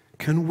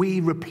 Can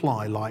we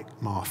reply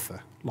like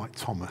Martha, like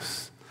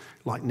Thomas,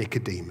 like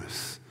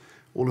Nicodemus,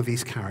 all of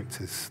these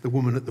characters, the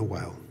woman at the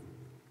well?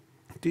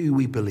 Do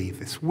we believe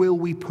this? Will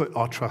we put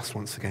our trust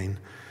once again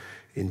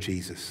in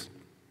Jesus?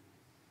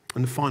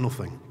 And the final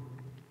thing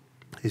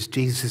is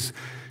Jesus'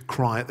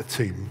 cry at the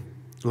tomb.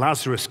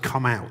 Lazarus,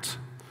 come out.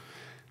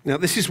 Now,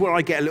 this is where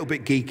I get a little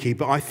bit geeky,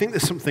 but I think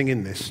there's something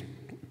in this.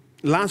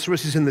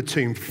 Lazarus is in the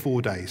tomb for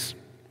 4 days.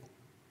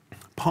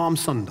 Palm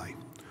Sunday.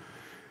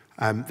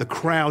 The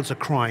crowds are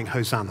crying,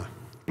 Hosanna.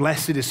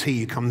 Blessed is he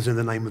who comes in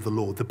the name of the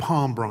Lord. The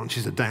palm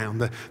branches are down.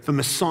 The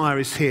Messiah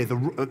is here.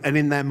 And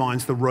in their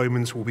minds, the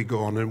Romans will be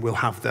gone and we'll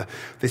have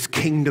this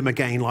kingdom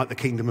again, like the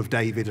kingdom of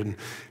David and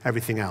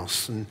everything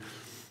else. And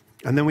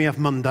then we have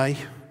Monday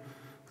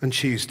and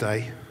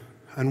Tuesday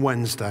and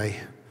Wednesday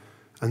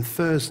and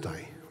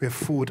Thursday. We have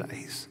 4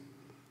 days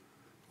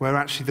where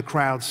actually the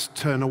crowds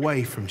turn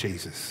away from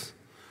Jesus.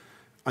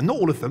 And not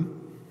all of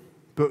them,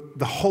 but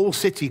the whole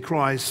city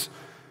cries,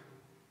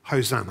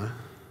 Hosanna.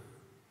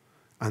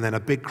 And then a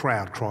big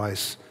crowd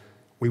cries,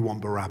 we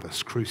want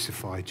Barabbas,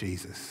 crucify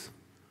Jesus.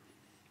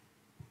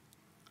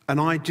 And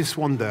I just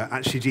wonder,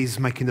 actually Jesus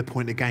making the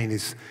point again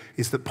is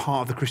that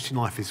part of the Christian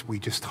life is we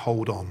just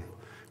hold on.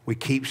 We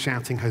keep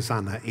shouting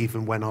Hosanna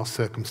even when our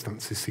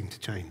circumstances seem to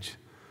change.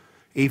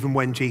 Even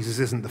when Jesus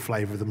isn't the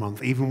flavor of the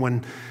month. Even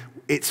when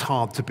it's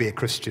hard to be a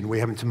Christian. We're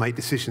having to make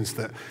decisions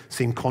that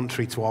seem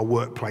contrary to our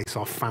workplace,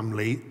 our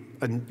family.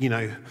 And, you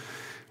know,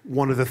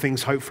 one of the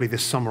things hopefully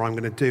this summer I'm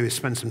going to do is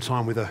spend some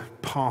time with a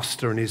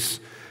pastor and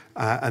his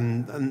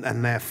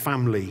and their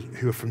family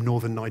who are from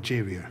northern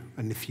Nigeria.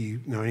 And if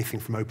you know anything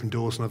from Open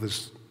Doors and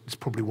others, it's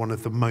probably one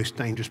of the most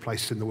dangerous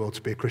places in the world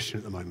to be a Christian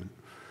at the moment.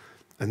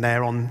 And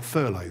they're on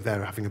furlough,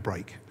 they're having a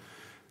break.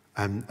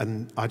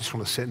 And I just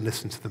want to sit and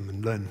listen to them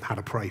and learn how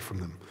to pray from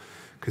them,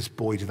 because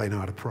boy, do they know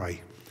how to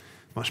pray,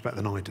 much better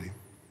than I do.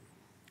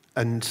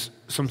 And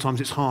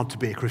sometimes it's hard to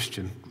be a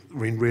Christian,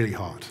 really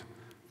hard,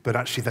 but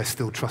actually they're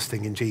still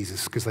trusting in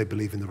Jesus because they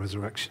believe in the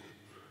resurrection.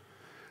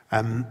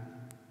 And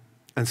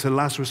so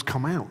Lazarus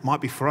come out.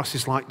 Might be for us,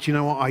 it's like, do you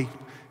know what, I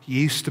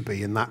used to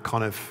be in that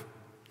kind of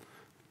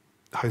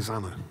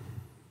Hosanna.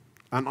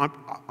 And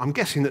I'm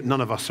guessing that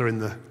none of us are in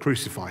the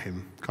crucify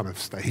him kind of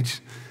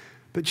stage,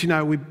 but you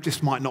know, we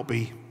just might not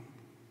be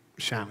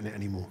shouting it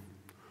anymore.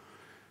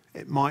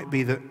 It might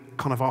be that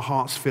kind of our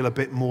hearts feel a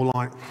bit more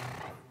like,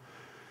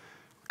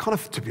 kind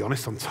of, to be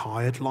honest, I'm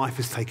tired. Life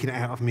has taken it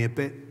out of me a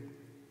bit.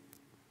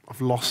 I've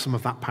lost some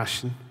of that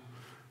passion.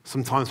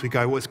 Sometimes we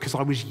go, well, it's because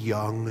I was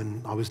young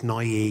and I was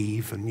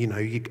naive, and you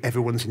know,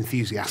 everyone's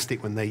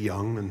enthusiastic when they're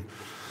young,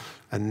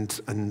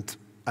 and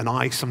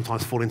I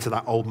sometimes fall into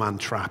that old man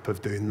trap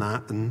of doing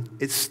that, and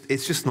it's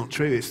just not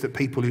true. It's that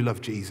people who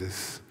love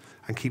Jesus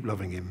and keep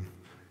loving him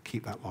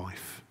keep that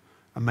life,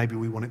 and maybe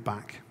we want it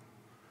back.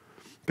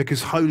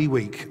 Because Holy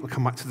Week, we'll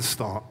come back to the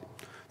start,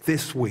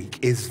 this week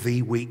is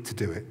the week to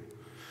do it.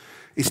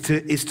 Is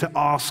to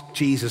ask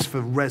Jesus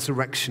for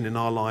resurrection in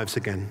our lives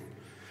again.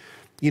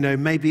 You know,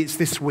 maybe it's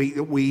this week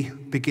that we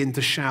begin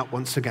to shout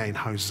once again,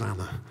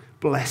 Hosanna.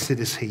 Blessed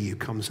is he who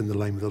comes in the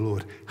name of the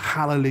Lord.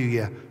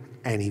 Hallelujah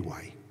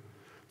anyway.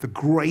 The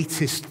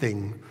greatest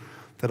thing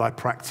that I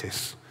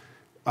practice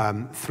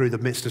through the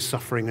midst of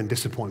suffering and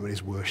disappointment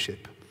is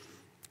worship.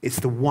 It's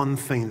the one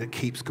thing that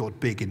keeps God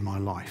big in my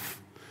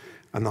life,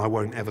 and I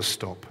won't ever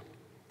stop.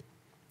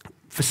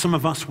 For some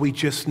of us, we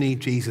just need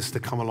Jesus to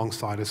come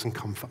alongside us and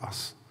comfort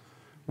us.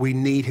 We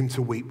need him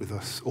to weep with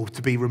us, or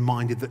to be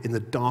reminded that in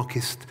the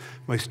darkest,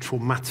 most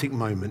traumatic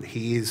moment,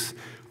 he is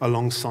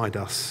alongside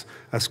us,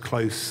 as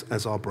close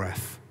as our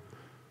breath.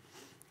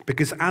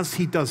 Because as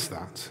he does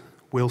that,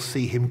 we'll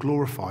see him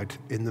glorified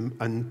in them,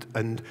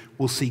 and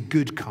we'll see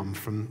good come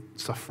from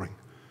suffering.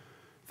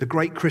 The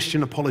great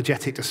Christian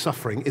apologetic to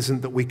suffering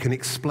isn't that we can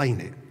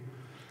explain it,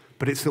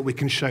 but it's that we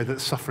can show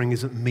that suffering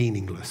isn't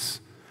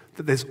meaningless,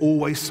 that there's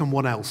always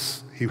someone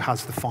else who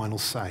has the final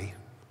say,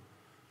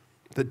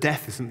 that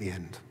death isn't the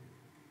end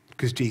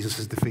because Jesus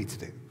has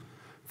defeated it,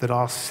 that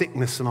our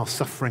sickness and our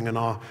suffering and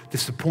our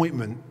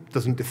disappointment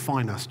doesn't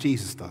define us,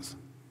 Jesus does.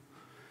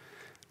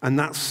 And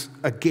that's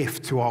a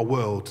gift to our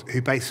world,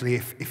 who basically,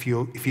 if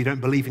you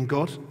don't believe in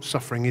God,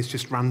 suffering is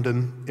just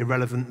random,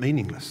 irrelevant,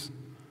 meaningless.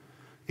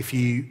 If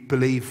you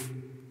believe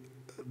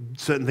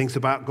certain things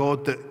about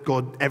God,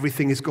 that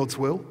everything is God's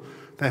will,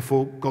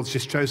 therefore God's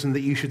just chosen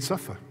that you should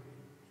suffer.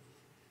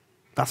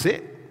 That's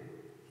it.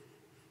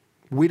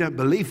 We don't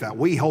believe that.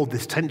 We hold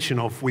this tension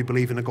of, we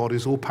believe in a God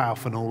who's all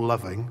powerful and all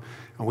loving,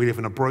 and we live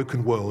in a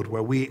broken world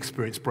where we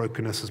experience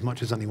brokenness as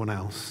much as anyone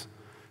else.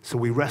 So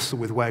we wrestle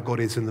with where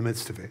God is in the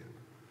midst of it.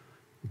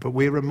 But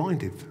we're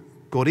reminded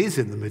God is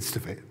in the midst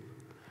of it.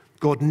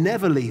 God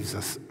never leaves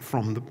us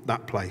from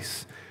that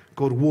place.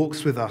 God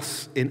walks with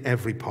us in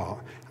every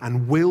part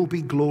and will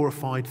be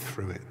glorified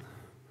through it.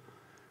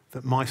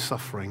 That my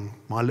suffering,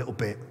 my little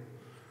bit,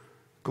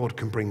 God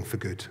can bring for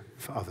good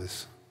for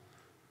others.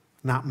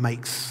 And that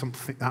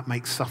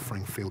makes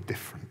suffering feel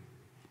different.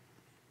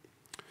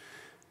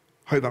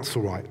 Hope that's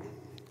all right.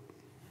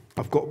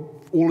 I've got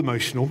all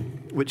emotional,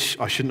 which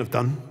I shouldn't have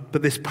done,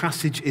 but this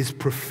passage is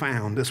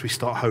profound as we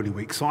start Holy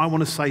Week. So I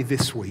want to say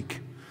this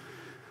week,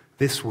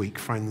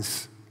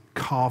 friends,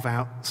 carve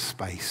out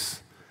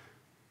space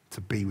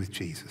to be with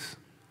Jesus.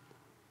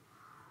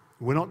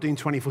 We're not doing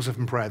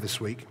 24/7 prayer this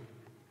week.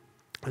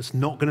 It's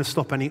not going to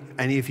stop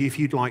any of you, if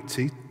you'd like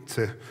to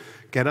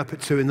get up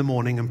at 2 in the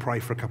morning and pray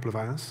for a couple of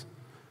hours.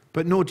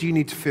 But nor do you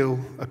need to feel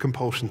a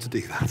compulsion to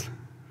do that.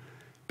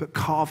 But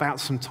carve out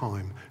some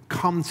time.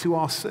 Come to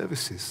our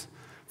services.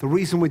 The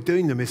reason we're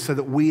doing them is so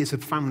that we as a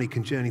family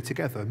can journey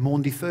together.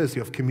 Maundy Thursday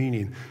of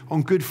communion.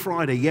 On Good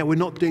Friday, we're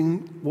not doing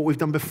what we've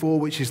done before,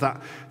 which is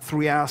that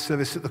 3-hour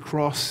service at the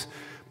cross.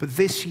 But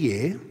this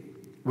year,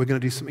 we're going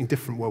to do something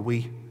different where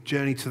we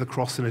journey to the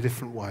cross in a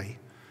different way.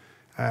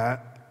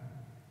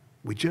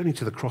 We journey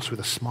to the cross with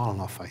a smile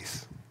on our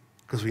face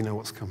because we know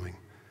what's coming.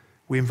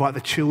 We invite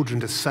the children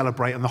to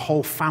celebrate and the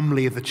whole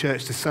family of the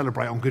church to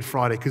celebrate on Good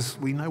Friday because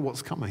we know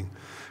what's coming.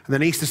 And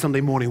then Easter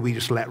Sunday morning, we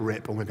just let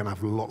rip and we're going to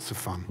have lots of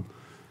fun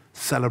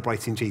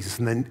celebrating Jesus.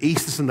 And then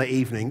Easter Sunday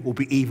evening will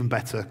be even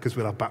better because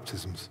we'll have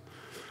baptisms.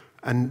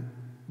 And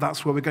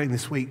that's where we're going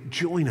this week.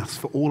 Join us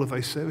for all of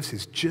those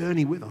services.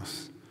 Journey with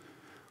us.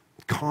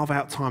 Carve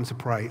out time to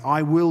pray.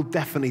 I will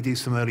definitely do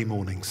some early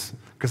mornings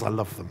because I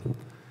love them,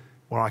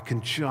 where I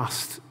can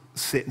just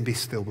sit and be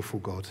still before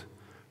God.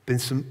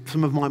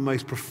 Some of my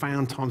most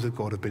profound times with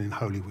God have been in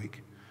Holy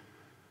Week.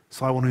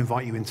 So I want to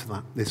invite you into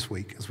that this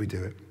week as we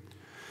do it.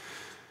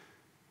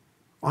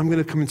 I'm going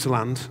to come into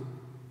land,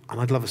 and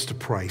I'd love us to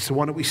pray. So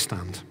why don't we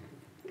stand?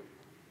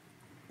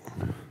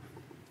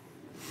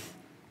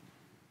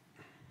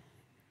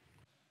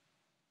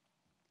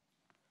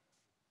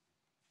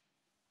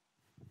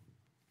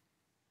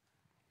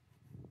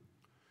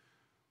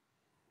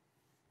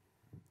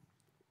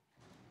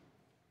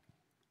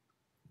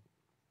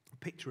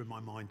 picture in my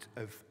mind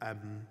of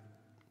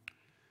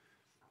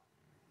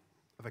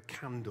a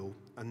candle,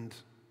 and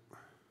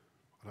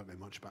I don't know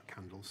much about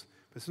candles,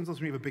 but sometimes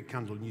when you have a big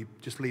candle and you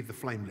just leave the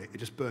flame lit, it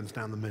just burns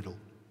down the middle.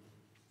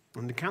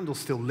 And the candle's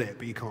still lit,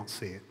 but you can't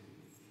see it.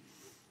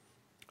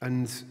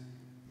 And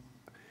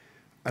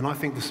I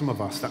think for some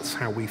of us, that's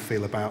how we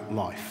feel about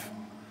life.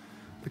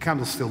 The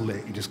candle's still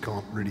lit, you just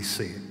can't really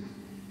see it.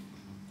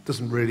 It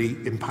doesn't really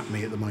impact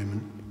me at the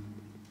moment.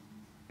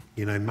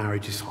 You know,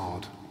 marriage is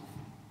hard.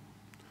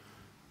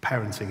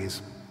 Parenting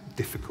is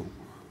difficult.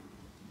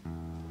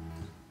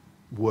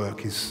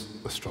 Work is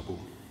a struggle.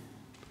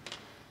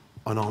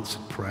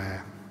 Unanswered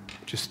prayer,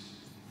 just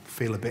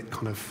feel a bit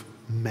kind of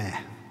meh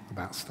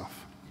about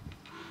stuff.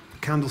 The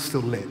candle's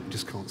still lit, you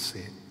just can't see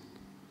it.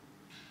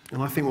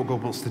 And I think what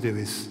God wants to do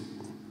is,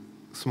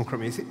 someone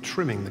correct me, is it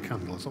trimming the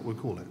candle? Is that what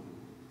we call it?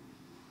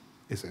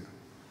 Is it?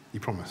 You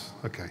promise?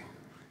 Okay.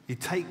 You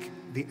take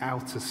the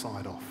outer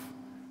side off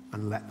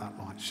and let that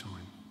light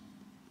shine.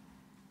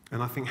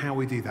 And I think how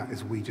we do that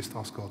is we just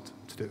ask God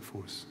to do it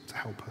for us, to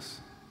help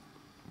us,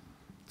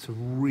 to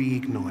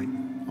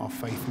reignite our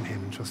faith in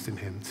him and trust in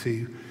him,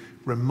 to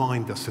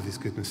remind us of his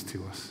goodness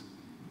to us.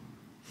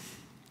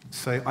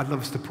 So I'd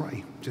love us to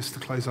pray, just to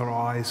close our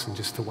eyes and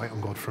just to wait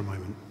on God for a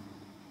moment.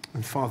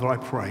 And Father, I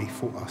pray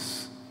for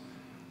us,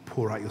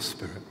 pour out your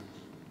Spirit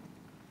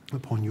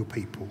upon your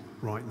people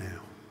right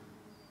now.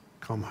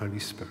 Come, Holy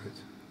Spirit.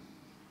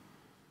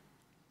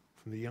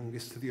 From the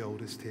youngest to the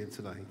oldest here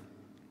today,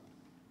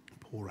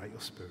 pour out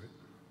your Spirit.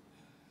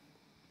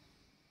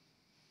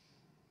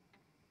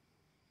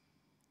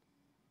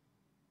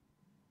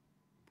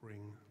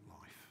 Bring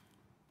life.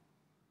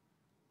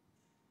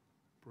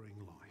 Bring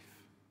life.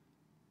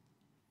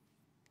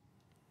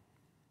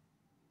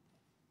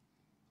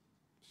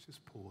 Let's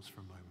just pause for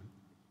a moment.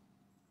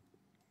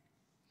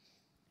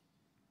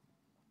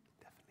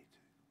 Definitely do.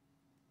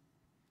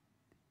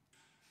 Didn't whisper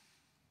that.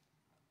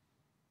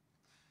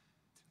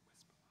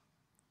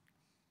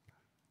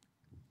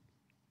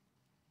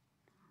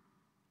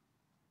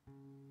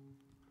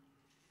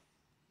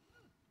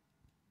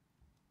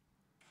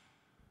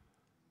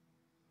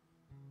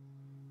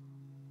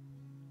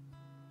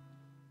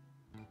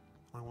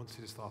 I want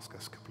to just ask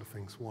us a couple of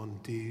things. One,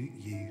 do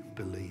you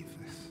believe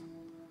this?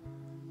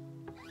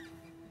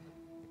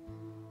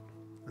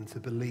 And to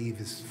believe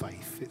is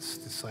faith. It's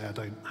to say, I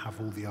don't have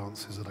all the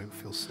answers, I don't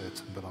feel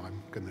certain, but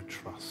I'm going to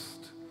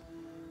trust.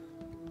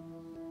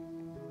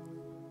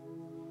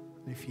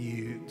 And if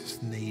you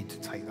just need to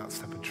take that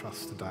step of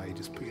trust today,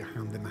 just put your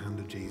hand in the hand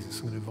of Jesus.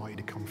 I'm going to invite you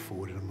to come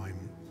forward in a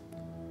moment.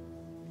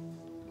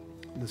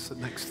 And the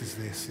next is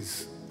this,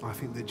 is I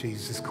think that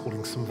Jesus is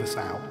calling some of us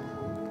out.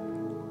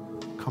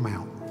 Come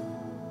out.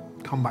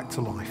 Come back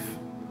to life.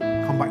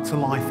 Come back to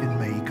life in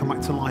me. Come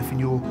back to life in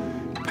your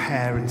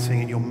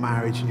parenting, in your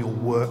marriage, in your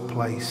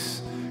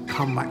workplace.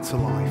 Come back to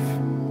life.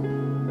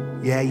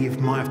 Yeah, you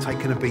might have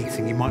taken a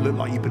beating. You might look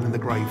like you've been in the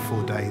grave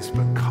 4 days,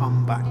 but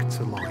come back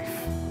to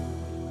life.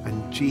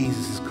 And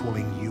Jesus is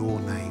calling your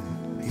name.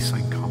 He's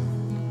saying, come.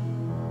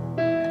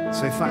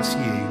 So if that's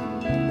you,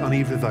 on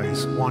either of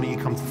those, why don't you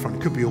come to the front?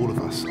 It could be all of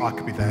us. I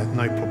could be there,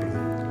 no problem.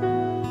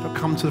 But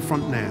come to the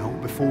front now.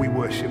 Before we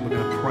worship, we're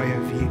going to pray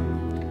over you.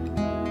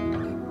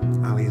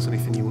 Ali, is there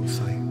anything you want to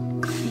say?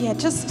 Yeah,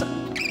 just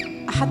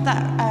I had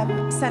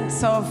that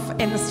sense of,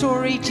 in the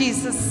story,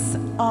 Jesus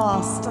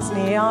asked, doesn't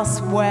he? He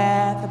asked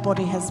where the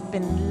body has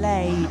been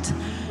laid.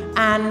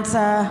 And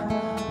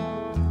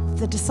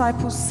the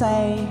disciples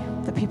say,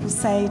 the people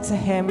say to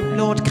him,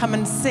 Lord, come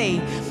and see.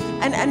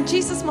 And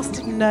Jesus must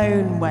have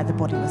known where the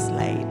body was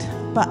laid.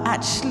 But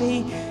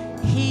actually,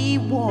 he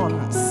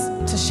wants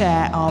to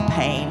share our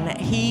pain.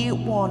 He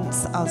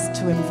wants us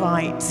to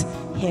invite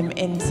him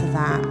into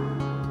that.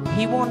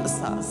 He wants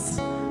us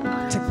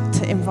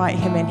to invite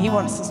him in. He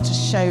wants us to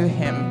show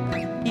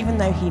him, even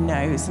though he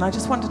knows. And I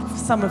just wondered for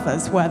some of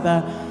us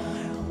whether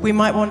we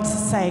might want to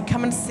say,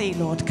 come and see,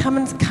 Lord. Come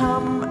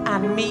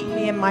and meet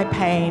me in my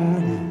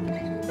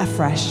pain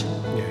afresh.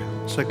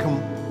 Yeah, so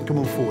come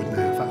on forward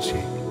now, if that's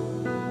you.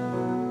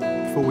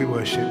 Before we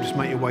worship, just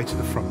make your way to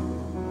the front.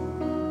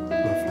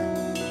 Lovely.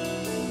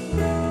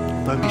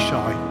 Don't be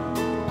shy.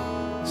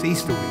 It's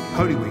Easter week,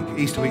 Holy Week.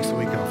 Easter week's the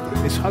week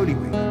after. It's Holy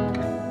Week.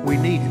 We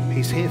need him.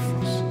 He's here for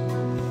us.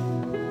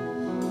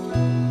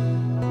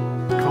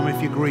 Come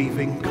if you're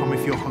grieving. Come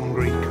if you're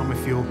hungry. Come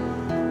if you're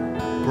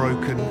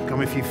broken.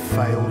 Come if you've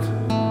failed.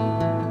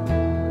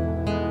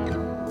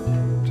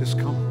 Just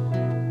come.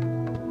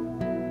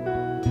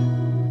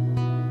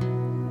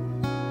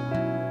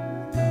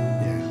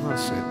 Yeah,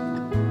 that's it.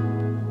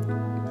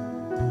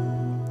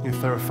 If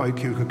there are folk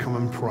who could come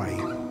and pray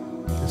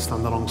and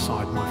stand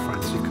alongside my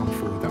friends who come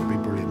forward, that would be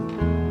brilliant.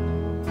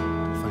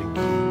 Thank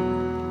you.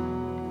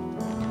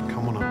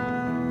 Come on up.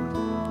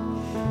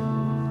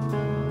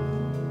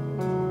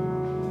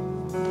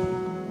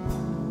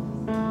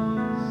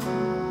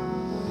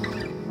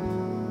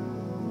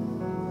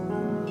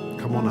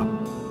 Come on up.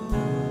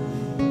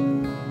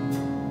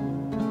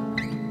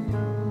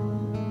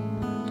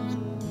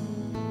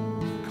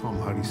 Come,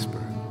 Holy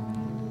Spirit.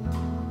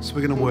 So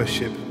we're going to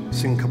worship.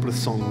 sing a couple of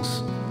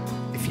songs.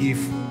 If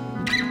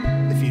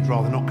you'd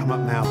rather not come up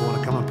now, but want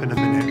to come up in a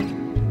minute,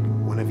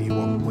 whenever you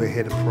want, we're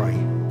here to pray.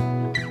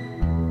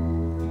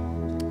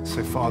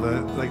 So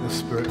Father, let your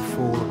Spirit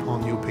fall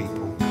upon your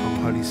people.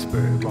 Come, Holy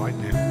Spirit, right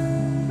now.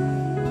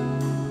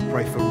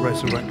 Pray for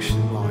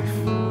resurrection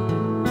life.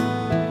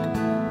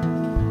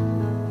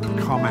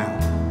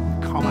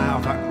 Come out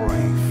of that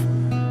grave.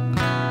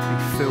 Be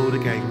filled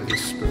again with your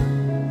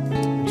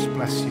Spirit. Just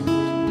bless you,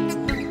 Lord.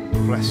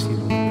 Bless you,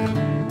 Lord.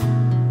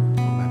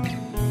 Amen.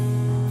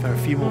 If there are a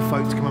few more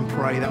folks, come and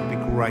pray. That would be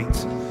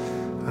great.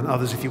 And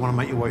others, if you want to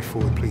make your way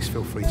forward, please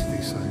feel free to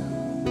do so.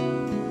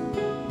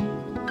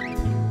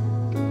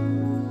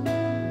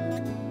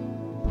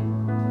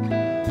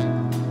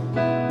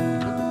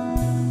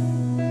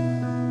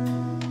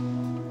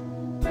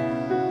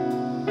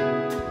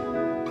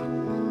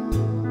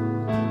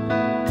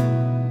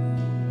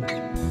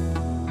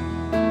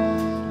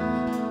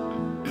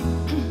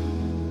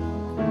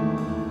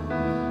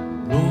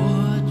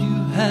 Lord, you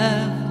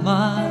have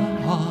my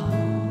heart.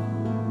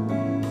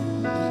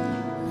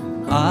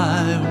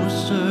 I will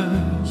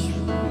search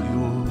for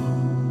yours.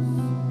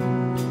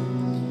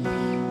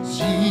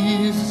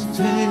 Jesus,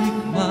 take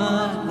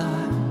my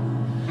life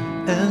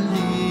and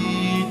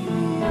lead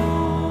me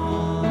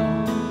on.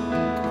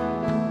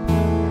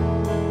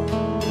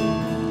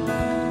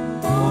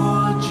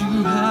 Lord, you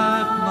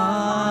have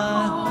my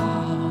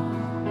heart.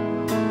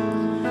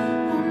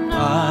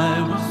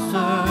 I will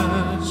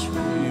search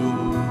for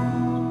yours.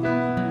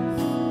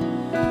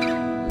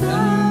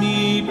 Let me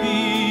be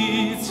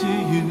to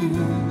you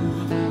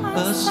a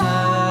sacrifice.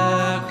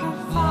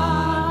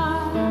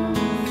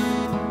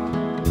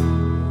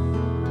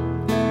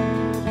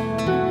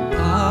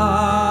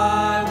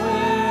 I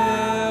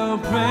will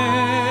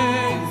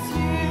praise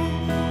you,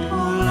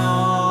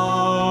 Lord,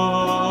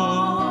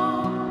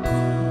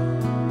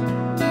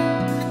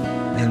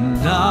 and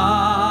I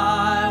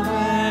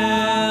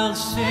will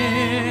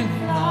sing,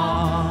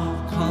 Lord,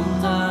 come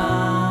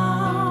down.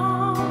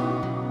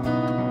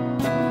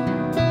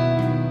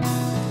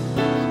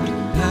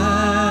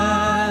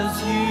 As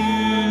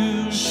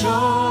you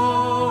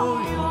show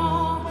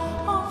your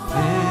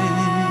face,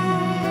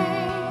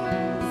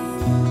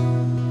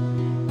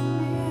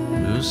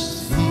 we'll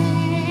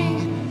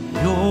see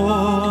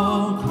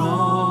your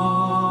glory.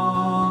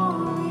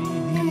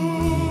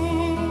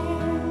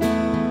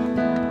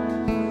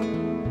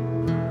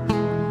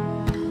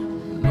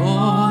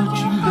 Lord,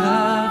 you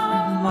have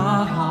my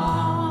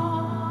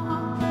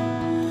heart,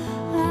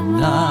 and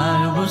I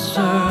will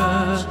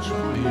search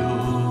for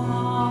yours.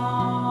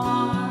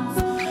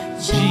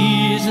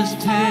 Jesus,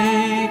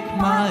 take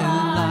my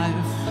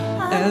life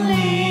and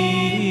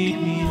lead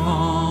me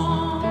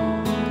on.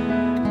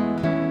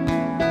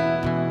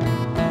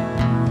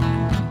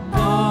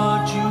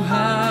 Lord, you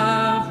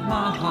have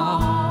my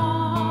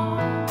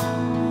heart,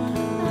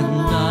 and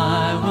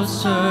I will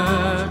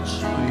search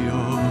for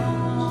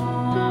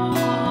yours.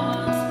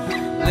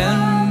 Let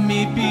me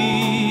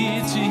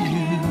be to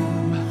you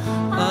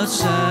a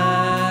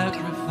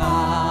sacrifice.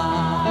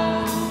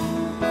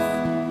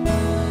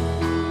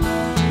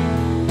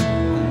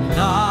 And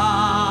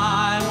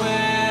I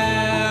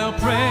will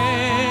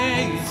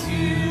praise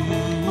you,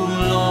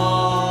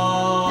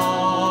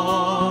 Lord,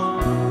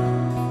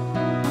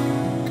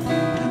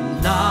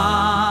 and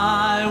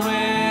I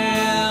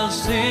will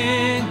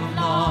sing,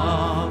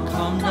 Lord,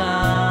 come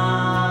down.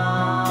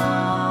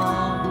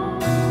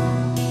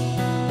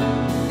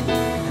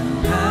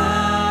 And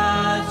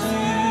as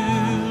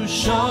you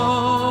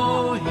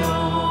show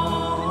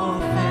your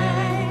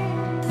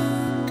face,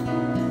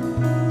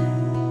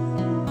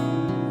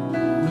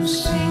 we'll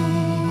see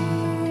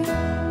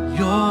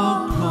your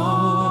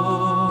glory.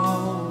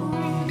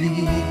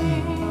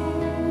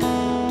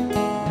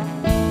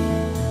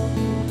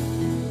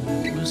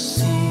 We'll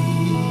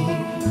see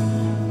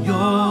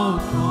your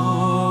glory.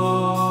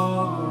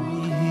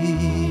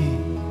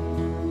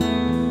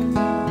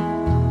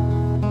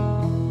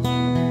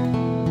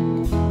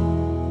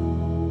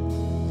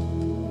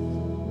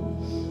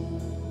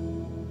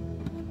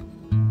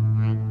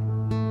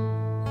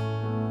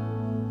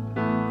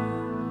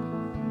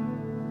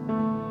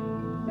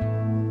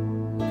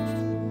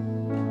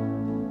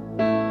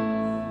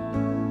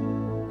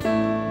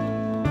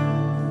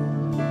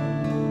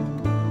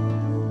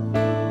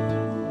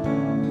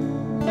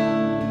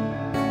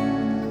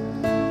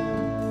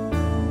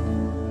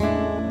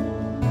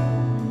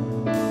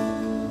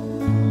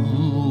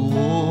 Who,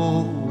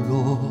 oh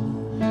Lord,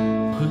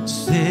 could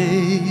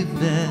save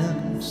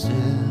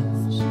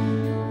themselves?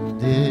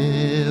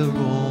 Their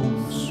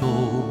own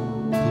soul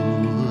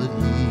could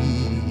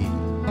heal.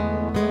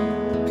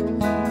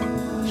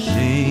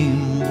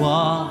 Shame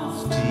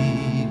was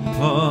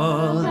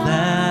deeper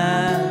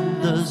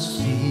than the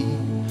sea.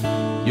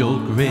 Your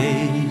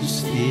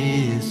grace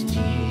is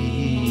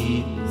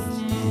deep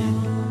within.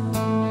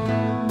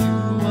 You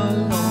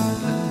alone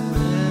can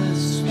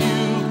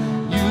rescue.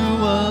 You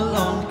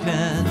alone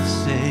can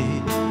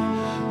save.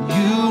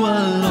 You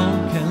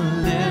alone can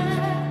lift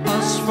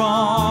us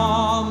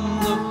from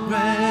the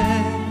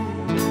grave.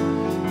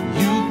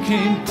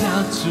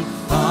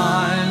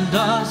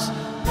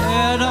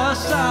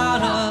 us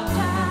out of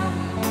debt.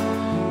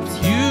 To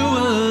you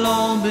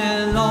alone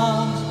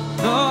belongs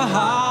the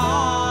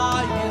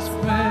highest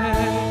praise.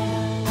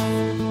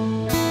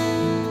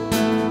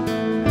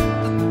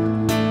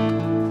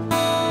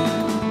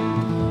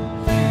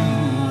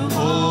 You,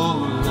 oh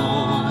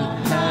Lord,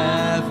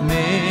 have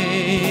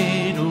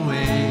made a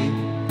way,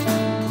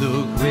 the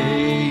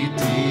great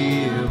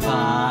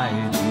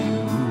divide you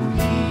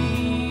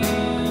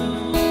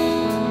healed.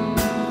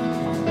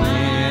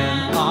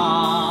 When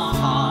our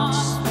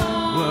hearts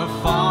were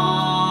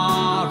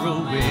far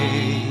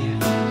away,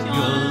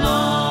 your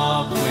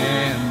love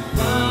went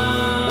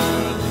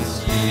further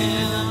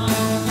still.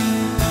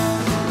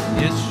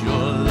 Yes,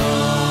 your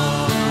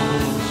love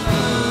goes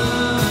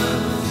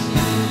further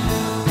still.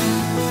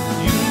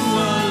 You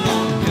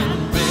alone can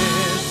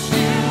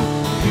rescue,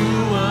 you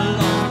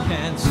alone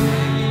can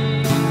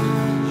save,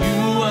 you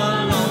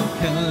alone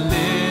can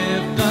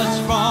lift us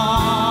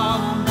from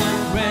the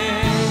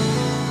grave.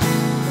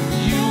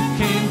 You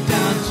came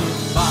down to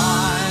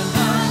find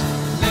us,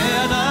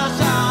 led us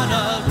out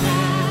of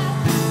death.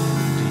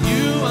 To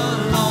you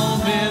alone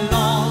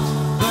belongs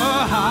the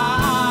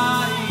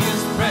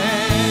highest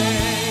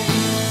praise.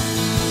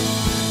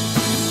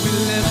 We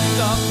lift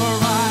up our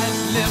eyes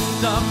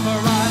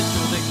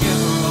to the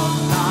giver of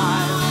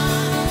life.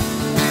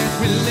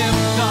 We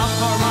lift up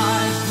our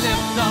eyes to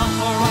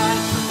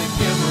the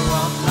giver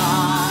of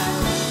life.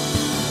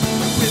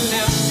 We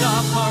lift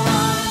up our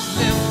eyes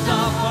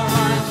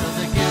to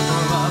the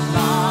giver of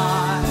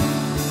life.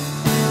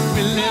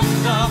 We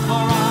lift up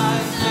our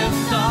eyes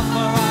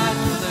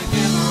to the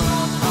giver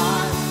of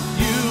life.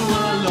 You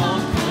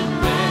alone can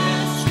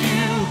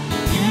rescue,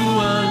 you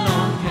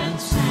alone can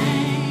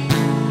save,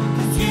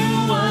 you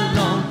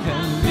alone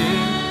can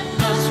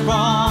lift us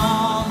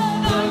from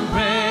the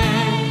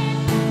grave.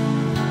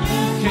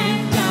 You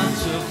came down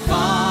to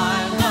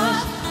find us,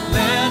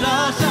 led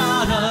us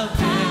out of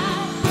death.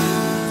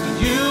 To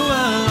you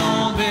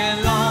alone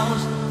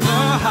belongs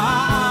the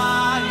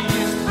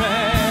highest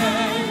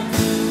praise.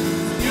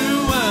 To you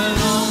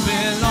alone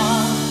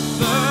belongs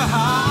the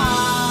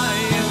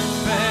highest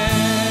praise.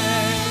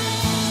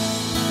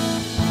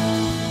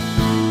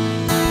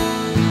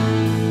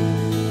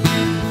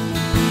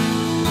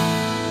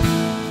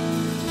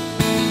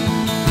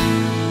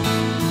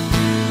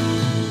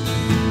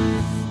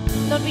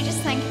 Lord, we just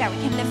thank you that we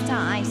can lift our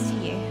eyes to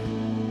you.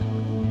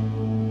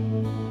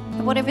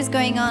 That whatever's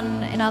going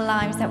on in our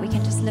lives, that we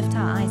can just lift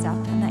our eyes up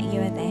and that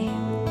you are there.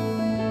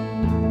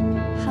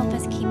 Help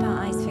us keep our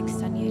eyes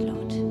fixed on you,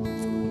 Lord.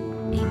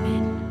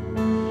 Amen.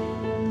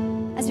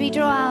 As we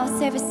draw our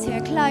service to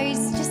a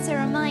close, just a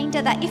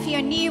reminder that if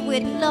you're new,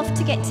 we'd love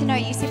to get to know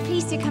you. So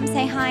please do come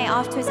say hi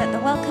afterwards at the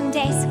welcome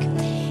desk.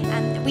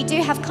 And we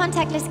do have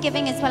contactless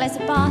giving as well as a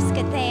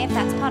basket there if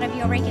that's part of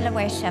your regular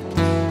worship.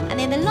 And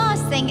then the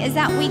last thing is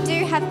that we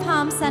do have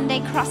Palm Sunday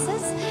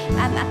crosses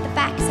at the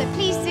back. So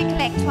please do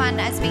collect one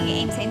as we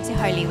enter into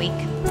Holy Week.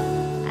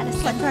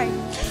 Alison. Great.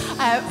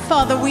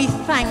 Father, we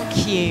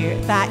thank you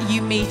that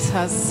you meet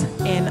us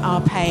in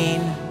our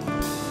pain.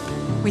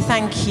 We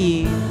thank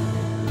you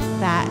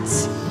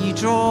that you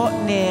draw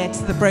near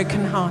to the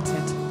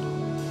brokenhearted.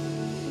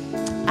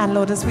 And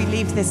Lord, as we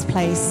leave this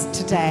place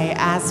today,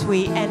 as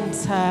we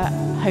enter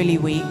Holy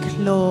Week,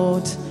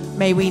 Lord,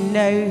 may we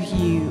know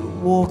you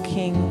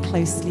walking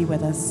closely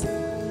with us.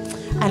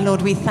 And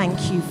Lord, we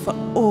thank you for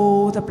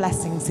all the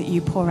blessings that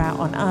you pour out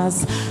on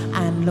us.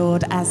 And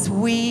Lord, as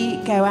we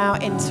go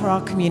out into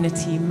our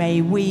community,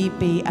 may we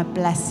be a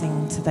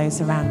blessing to those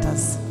around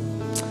us.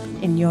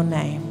 In your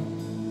name,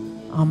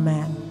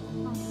 amen.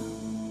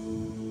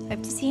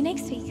 Hope to see you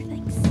next week.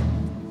 Thanks.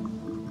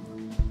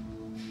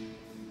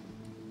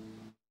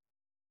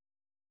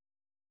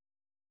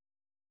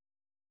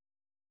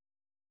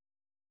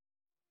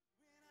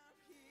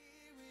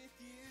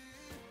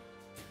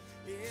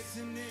 It's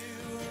a new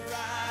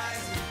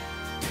horizon,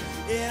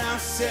 and I'm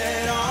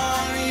set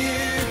on you.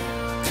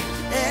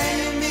 And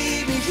you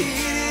meet me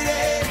here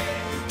today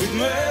with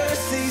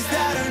mercies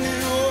that are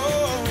new.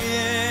 Oh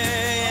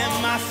yeah,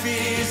 and my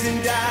fears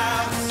and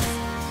doubts,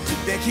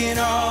 they can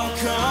all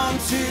come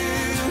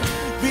true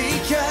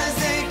because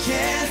they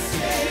can't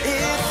say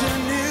it's a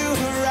new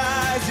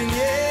horizon.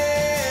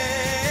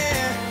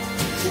 Yeah,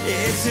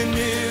 it's a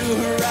new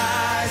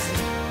horizon,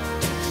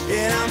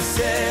 and I'm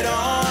set on